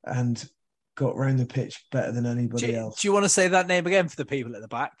 and got round the pitch better than anybody else. Do you want to say that name again for the people at the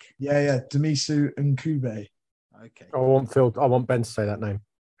back? Yeah, Damisu Nkube. Okay. I want Ben to say that name.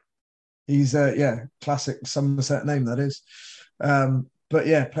 He's classic Somerset name, that is. But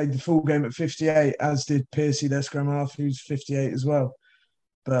yeah, played the full game at 58, as did Piercy, their scrum half, who's 58 as well.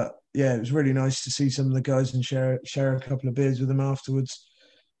 But yeah, it was really nice to see some of the guys and share a couple of beers with them afterwards.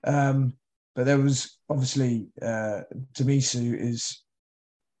 But there was obviously Damisu is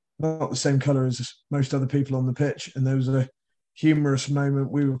not the same colour as most other people on the pitch, and there was a humorous moment.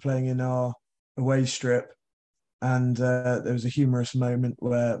 We were playing in our away strip, and there was a humorous moment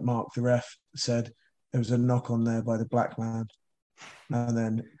where Mark the ref said there was a knock on there by the black man, and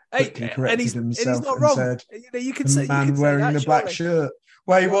then quickly corrected himself and said, you can the say man wearing the black shirt.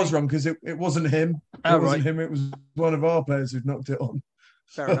 Well, he was wrong because it wasn't him. It wasn't him. It was one of our players who'd knocked it on.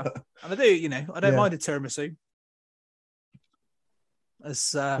 Fair enough. And I don't mind a tiramisu.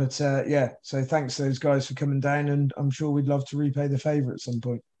 So thanks to those guys for coming down, and I'm sure we'd love to repay the favour at some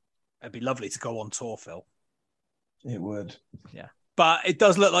point. It'd be lovely to go on tour, Phil. It would. Yeah. But it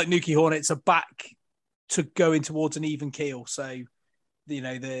does look like Newquay Hornets are back to going towards an even keel. So,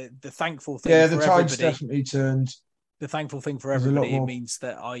 the thankful thing for everybody. Yeah, the tide's definitely turned. The thankful thing for everybody means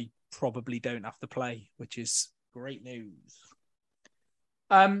that I probably don't have to play, which is great news.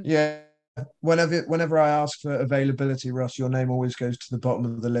 Yeah. Whenever I ask for availability, Russ, your name always goes to the bottom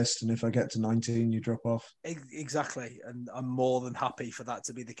of the list, and if I get to 19, you drop off. Exactly, and I'm more than happy for that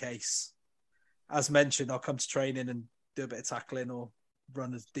to be the case. As mentioned, I'll come to training and do a bit of tackling or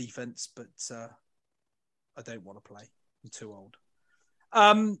run as defense, but I don't want to play. I'm too old.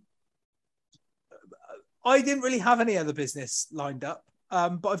 I didn't really have any other business lined up,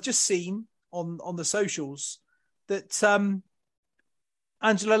 but I've just seen on the socials that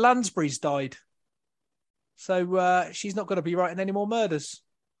Angela Lansbury's died. So she's not going to be writing any more murders,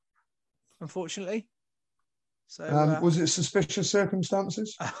 unfortunately. So was it suspicious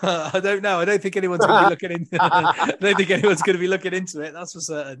circumstances? I don't know. I don't think anyone's going to be looking into I don't think anyone's going to be looking into it, that's for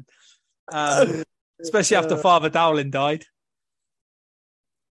certain. Especially after Father Dowling died.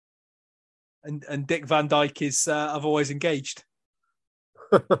 And Dick Van Dyke is otherwise engaged.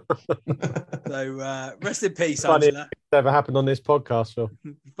 So rest in peace, Angela. Funniest thing ever happened on this podcast, Phil.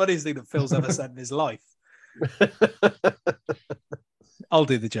 Funniest thing that Phil's ever said in his life. I'll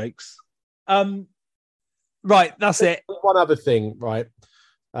do the jokes. Right, that's it. One other thing, right?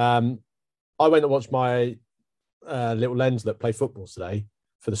 I went to watch my little Lenslet play football today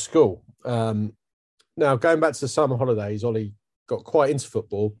for the school. Now, going back to the summer holidays, Ollie got quite into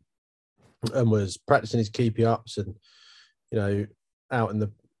football and was practicing his keepy ups and, out in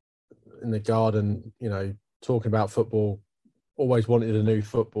the garden, talking about football, always wanted a new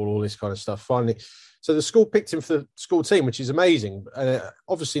football, all this kind of stuff. Finally, so the school picked him for the school team, which is amazing.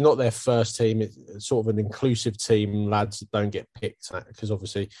 Obviously not their first team. It's sort of an inclusive team, lads that don't get picked, because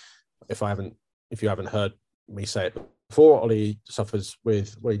obviously if you haven't heard me say it before, Ollie suffers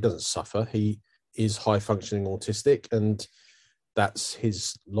with, well, he doesn't suffer. He is high functioning autistic, and that's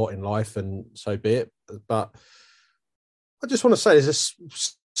his lot in life, and so be it. But I just want to say there's a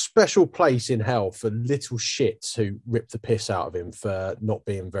special place in hell for little shits who rip the piss out of him for not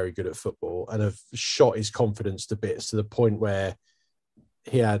being very good at football and have shot his confidence to bits to the point where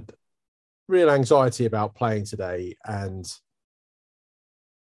he had real anxiety about playing today and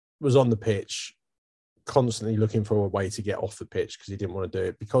was on the pitch constantly looking for a way to get off the pitch because he didn't want to do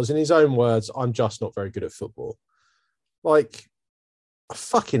it because, in his own words, I'm just not very good at football. Like, I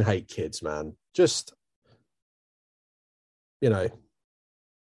fucking hate kids, man. Just, I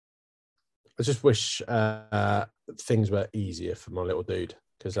just wish things were easier for my little dude,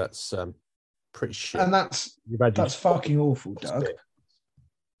 because that's pretty shit. And that's fucking awful, Doug.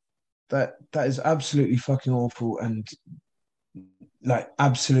 That is absolutely fucking awful and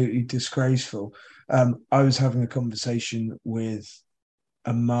absolutely disgraceful. I was having a conversation with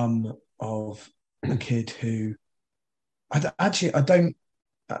a mum of a kid who I don't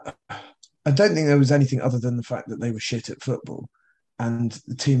think there was anything other than the fact that they were shit at football, and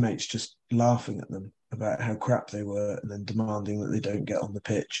the teammates just laughing at them about how crap they were and then demanding that they don't get on the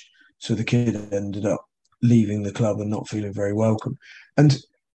pitch. So the kid ended up leaving the club and not feeling very welcome. And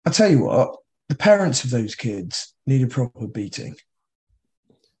I tell you what, the parents of those kids need a proper beating.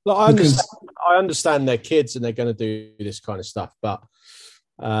 Look, I understand they're kids and they're going to do this kind of stuff, but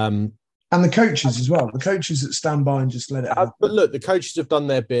and the coaches as well. The coaches that stand by and just let it happen. But look, the coaches have done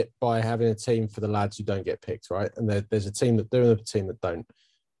their bit by having a team for the lads who don't get picked, right? And there's a team that do and a team that don't,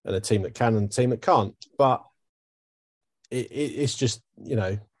 and a team that can and a team that can't. But it's just,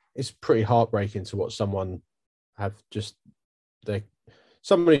 it's pretty heartbreaking to watch someone have just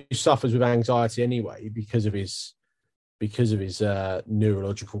somebody who suffers with anxiety anyway because of his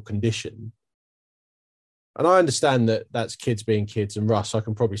neurological condition. And I understand that that's kids being kids, and Russ, I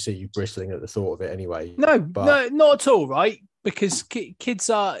can probably see you bristling at the thought of it anyway. No, not at all, right? Because kids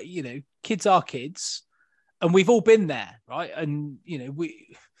are kids, and we've all been there, right? And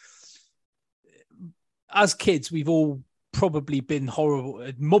we, as kids, we've all probably been horrible.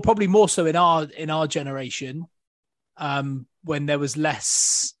 Probably more so in our generation, when there was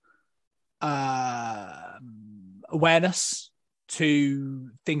less awareness to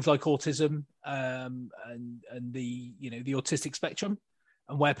things like autism and the the autistic spectrum,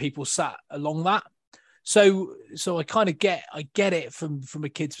 and where people sat along that. So I kind of get it from a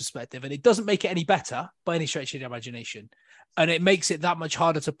kid's perspective, and it doesn't make it any better by any stretch of the imagination, and it makes it that much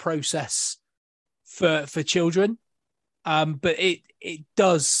harder to process for children. But it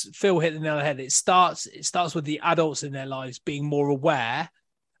does, Phil hit the nail on the head. It starts with the adults in their lives being more aware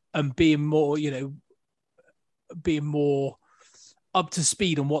and being more up to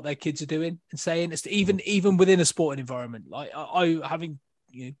speed on what their kids are doing and saying. It's even within a sporting environment. Like I having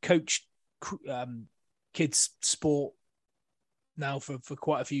coached kids sport now for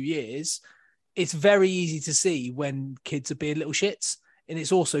quite a few years, it's very easy to see when kids are being little shits, and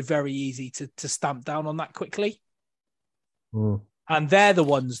it's also very easy to stamp down on that quickly. And they're the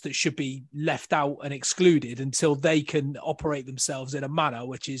ones that should be left out and excluded until they can operate themselves in a manner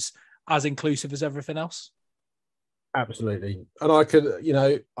which is as inclusive as everything else. Absolutely. And I could,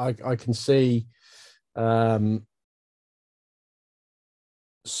 I can see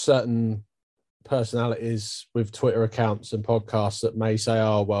certain personalities with Twitter accounts and podcasts that may say,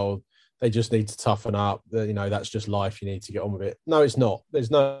 oh, well, they just need to toughen up. That's just life. You need to get on with it. No, it's not.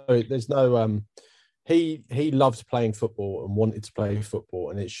 There's no, he loved playing football and wanted to play football,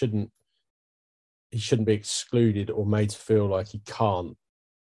 and he shouldn't be excluded or made to feel like he can't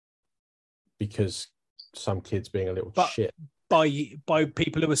because some kid's being a little shit by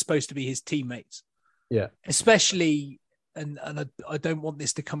people who are supposed to be his teammates. Yeah, especially, and I don't want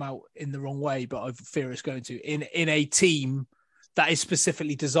this to come out in the wrong way, but I fear it's going to in a team that is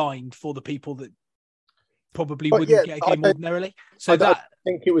specifically designed for the people that probably wouldn't get a game ordinarily. So I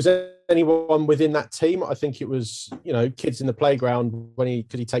think it was anyone within that team. I think it was, kids in the playground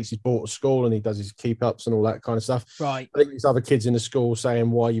because he takes his ball to school and he does his keep ups and all that kind of stuff. Right. I think there's other kids in the school saying,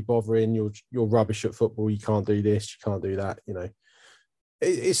 "Why are you bothering? You're rubbish at football. You can't do this. You can't do that."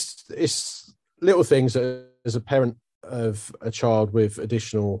 It's little things that, as a parent of a child with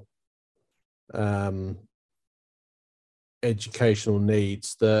additional educational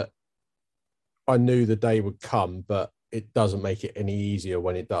needs, that I knew the day would come, but it doesn't make it any easier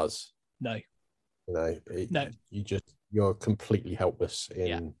when it does. No. No. You're completely helpless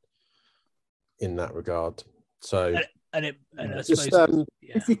in that regard. So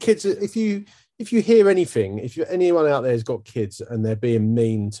if your kids, if you hear anything, if anyone out there has got kids and they're being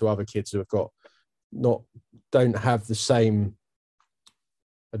mean to other kids who don't have the same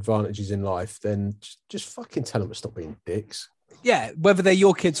advantages in life, then just fucking tell them to stop being dicks. Yeah, whether they're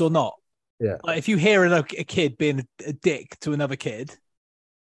your kids or not. Yeah. Like if you hear a kid being a dick to another kid,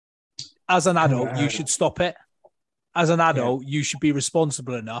 as an adult, you should stop it. As an adult, you should be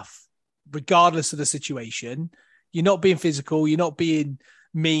responsible enough, regardless of the situation. You're not being physical. You're not being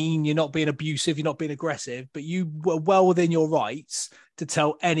mean. You're not being abusive. You're not being aggressive. But you were well within your rights to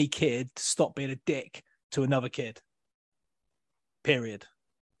tell any kid to stop being a dick to another kid. Period.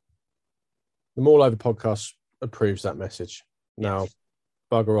 The Maul Over podcast approves that message. Now,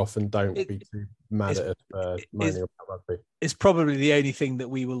 bugger off and don't be too mad at us moaning about rugby. It's probably the only thing that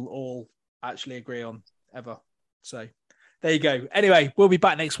we will all actually agree on ever. So there you go. Anyway, we'll be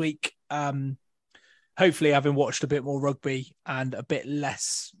back next week. Hopefully having watched a bit more rugby and a bit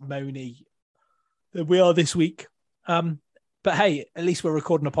less moany than we are this week. But hey, at least we're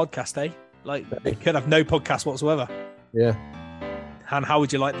recording a podcast, eh? Like, we could have no podcast whatsoever. Yeah. And how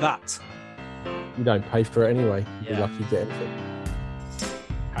would you like that? You don't pay for it anyway. You're lucky to get anything.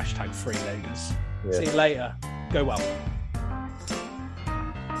 # freeloaders. Yeah. See you later. Go well.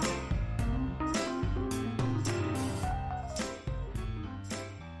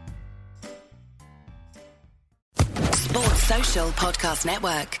 Sports Social Podcast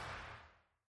Network.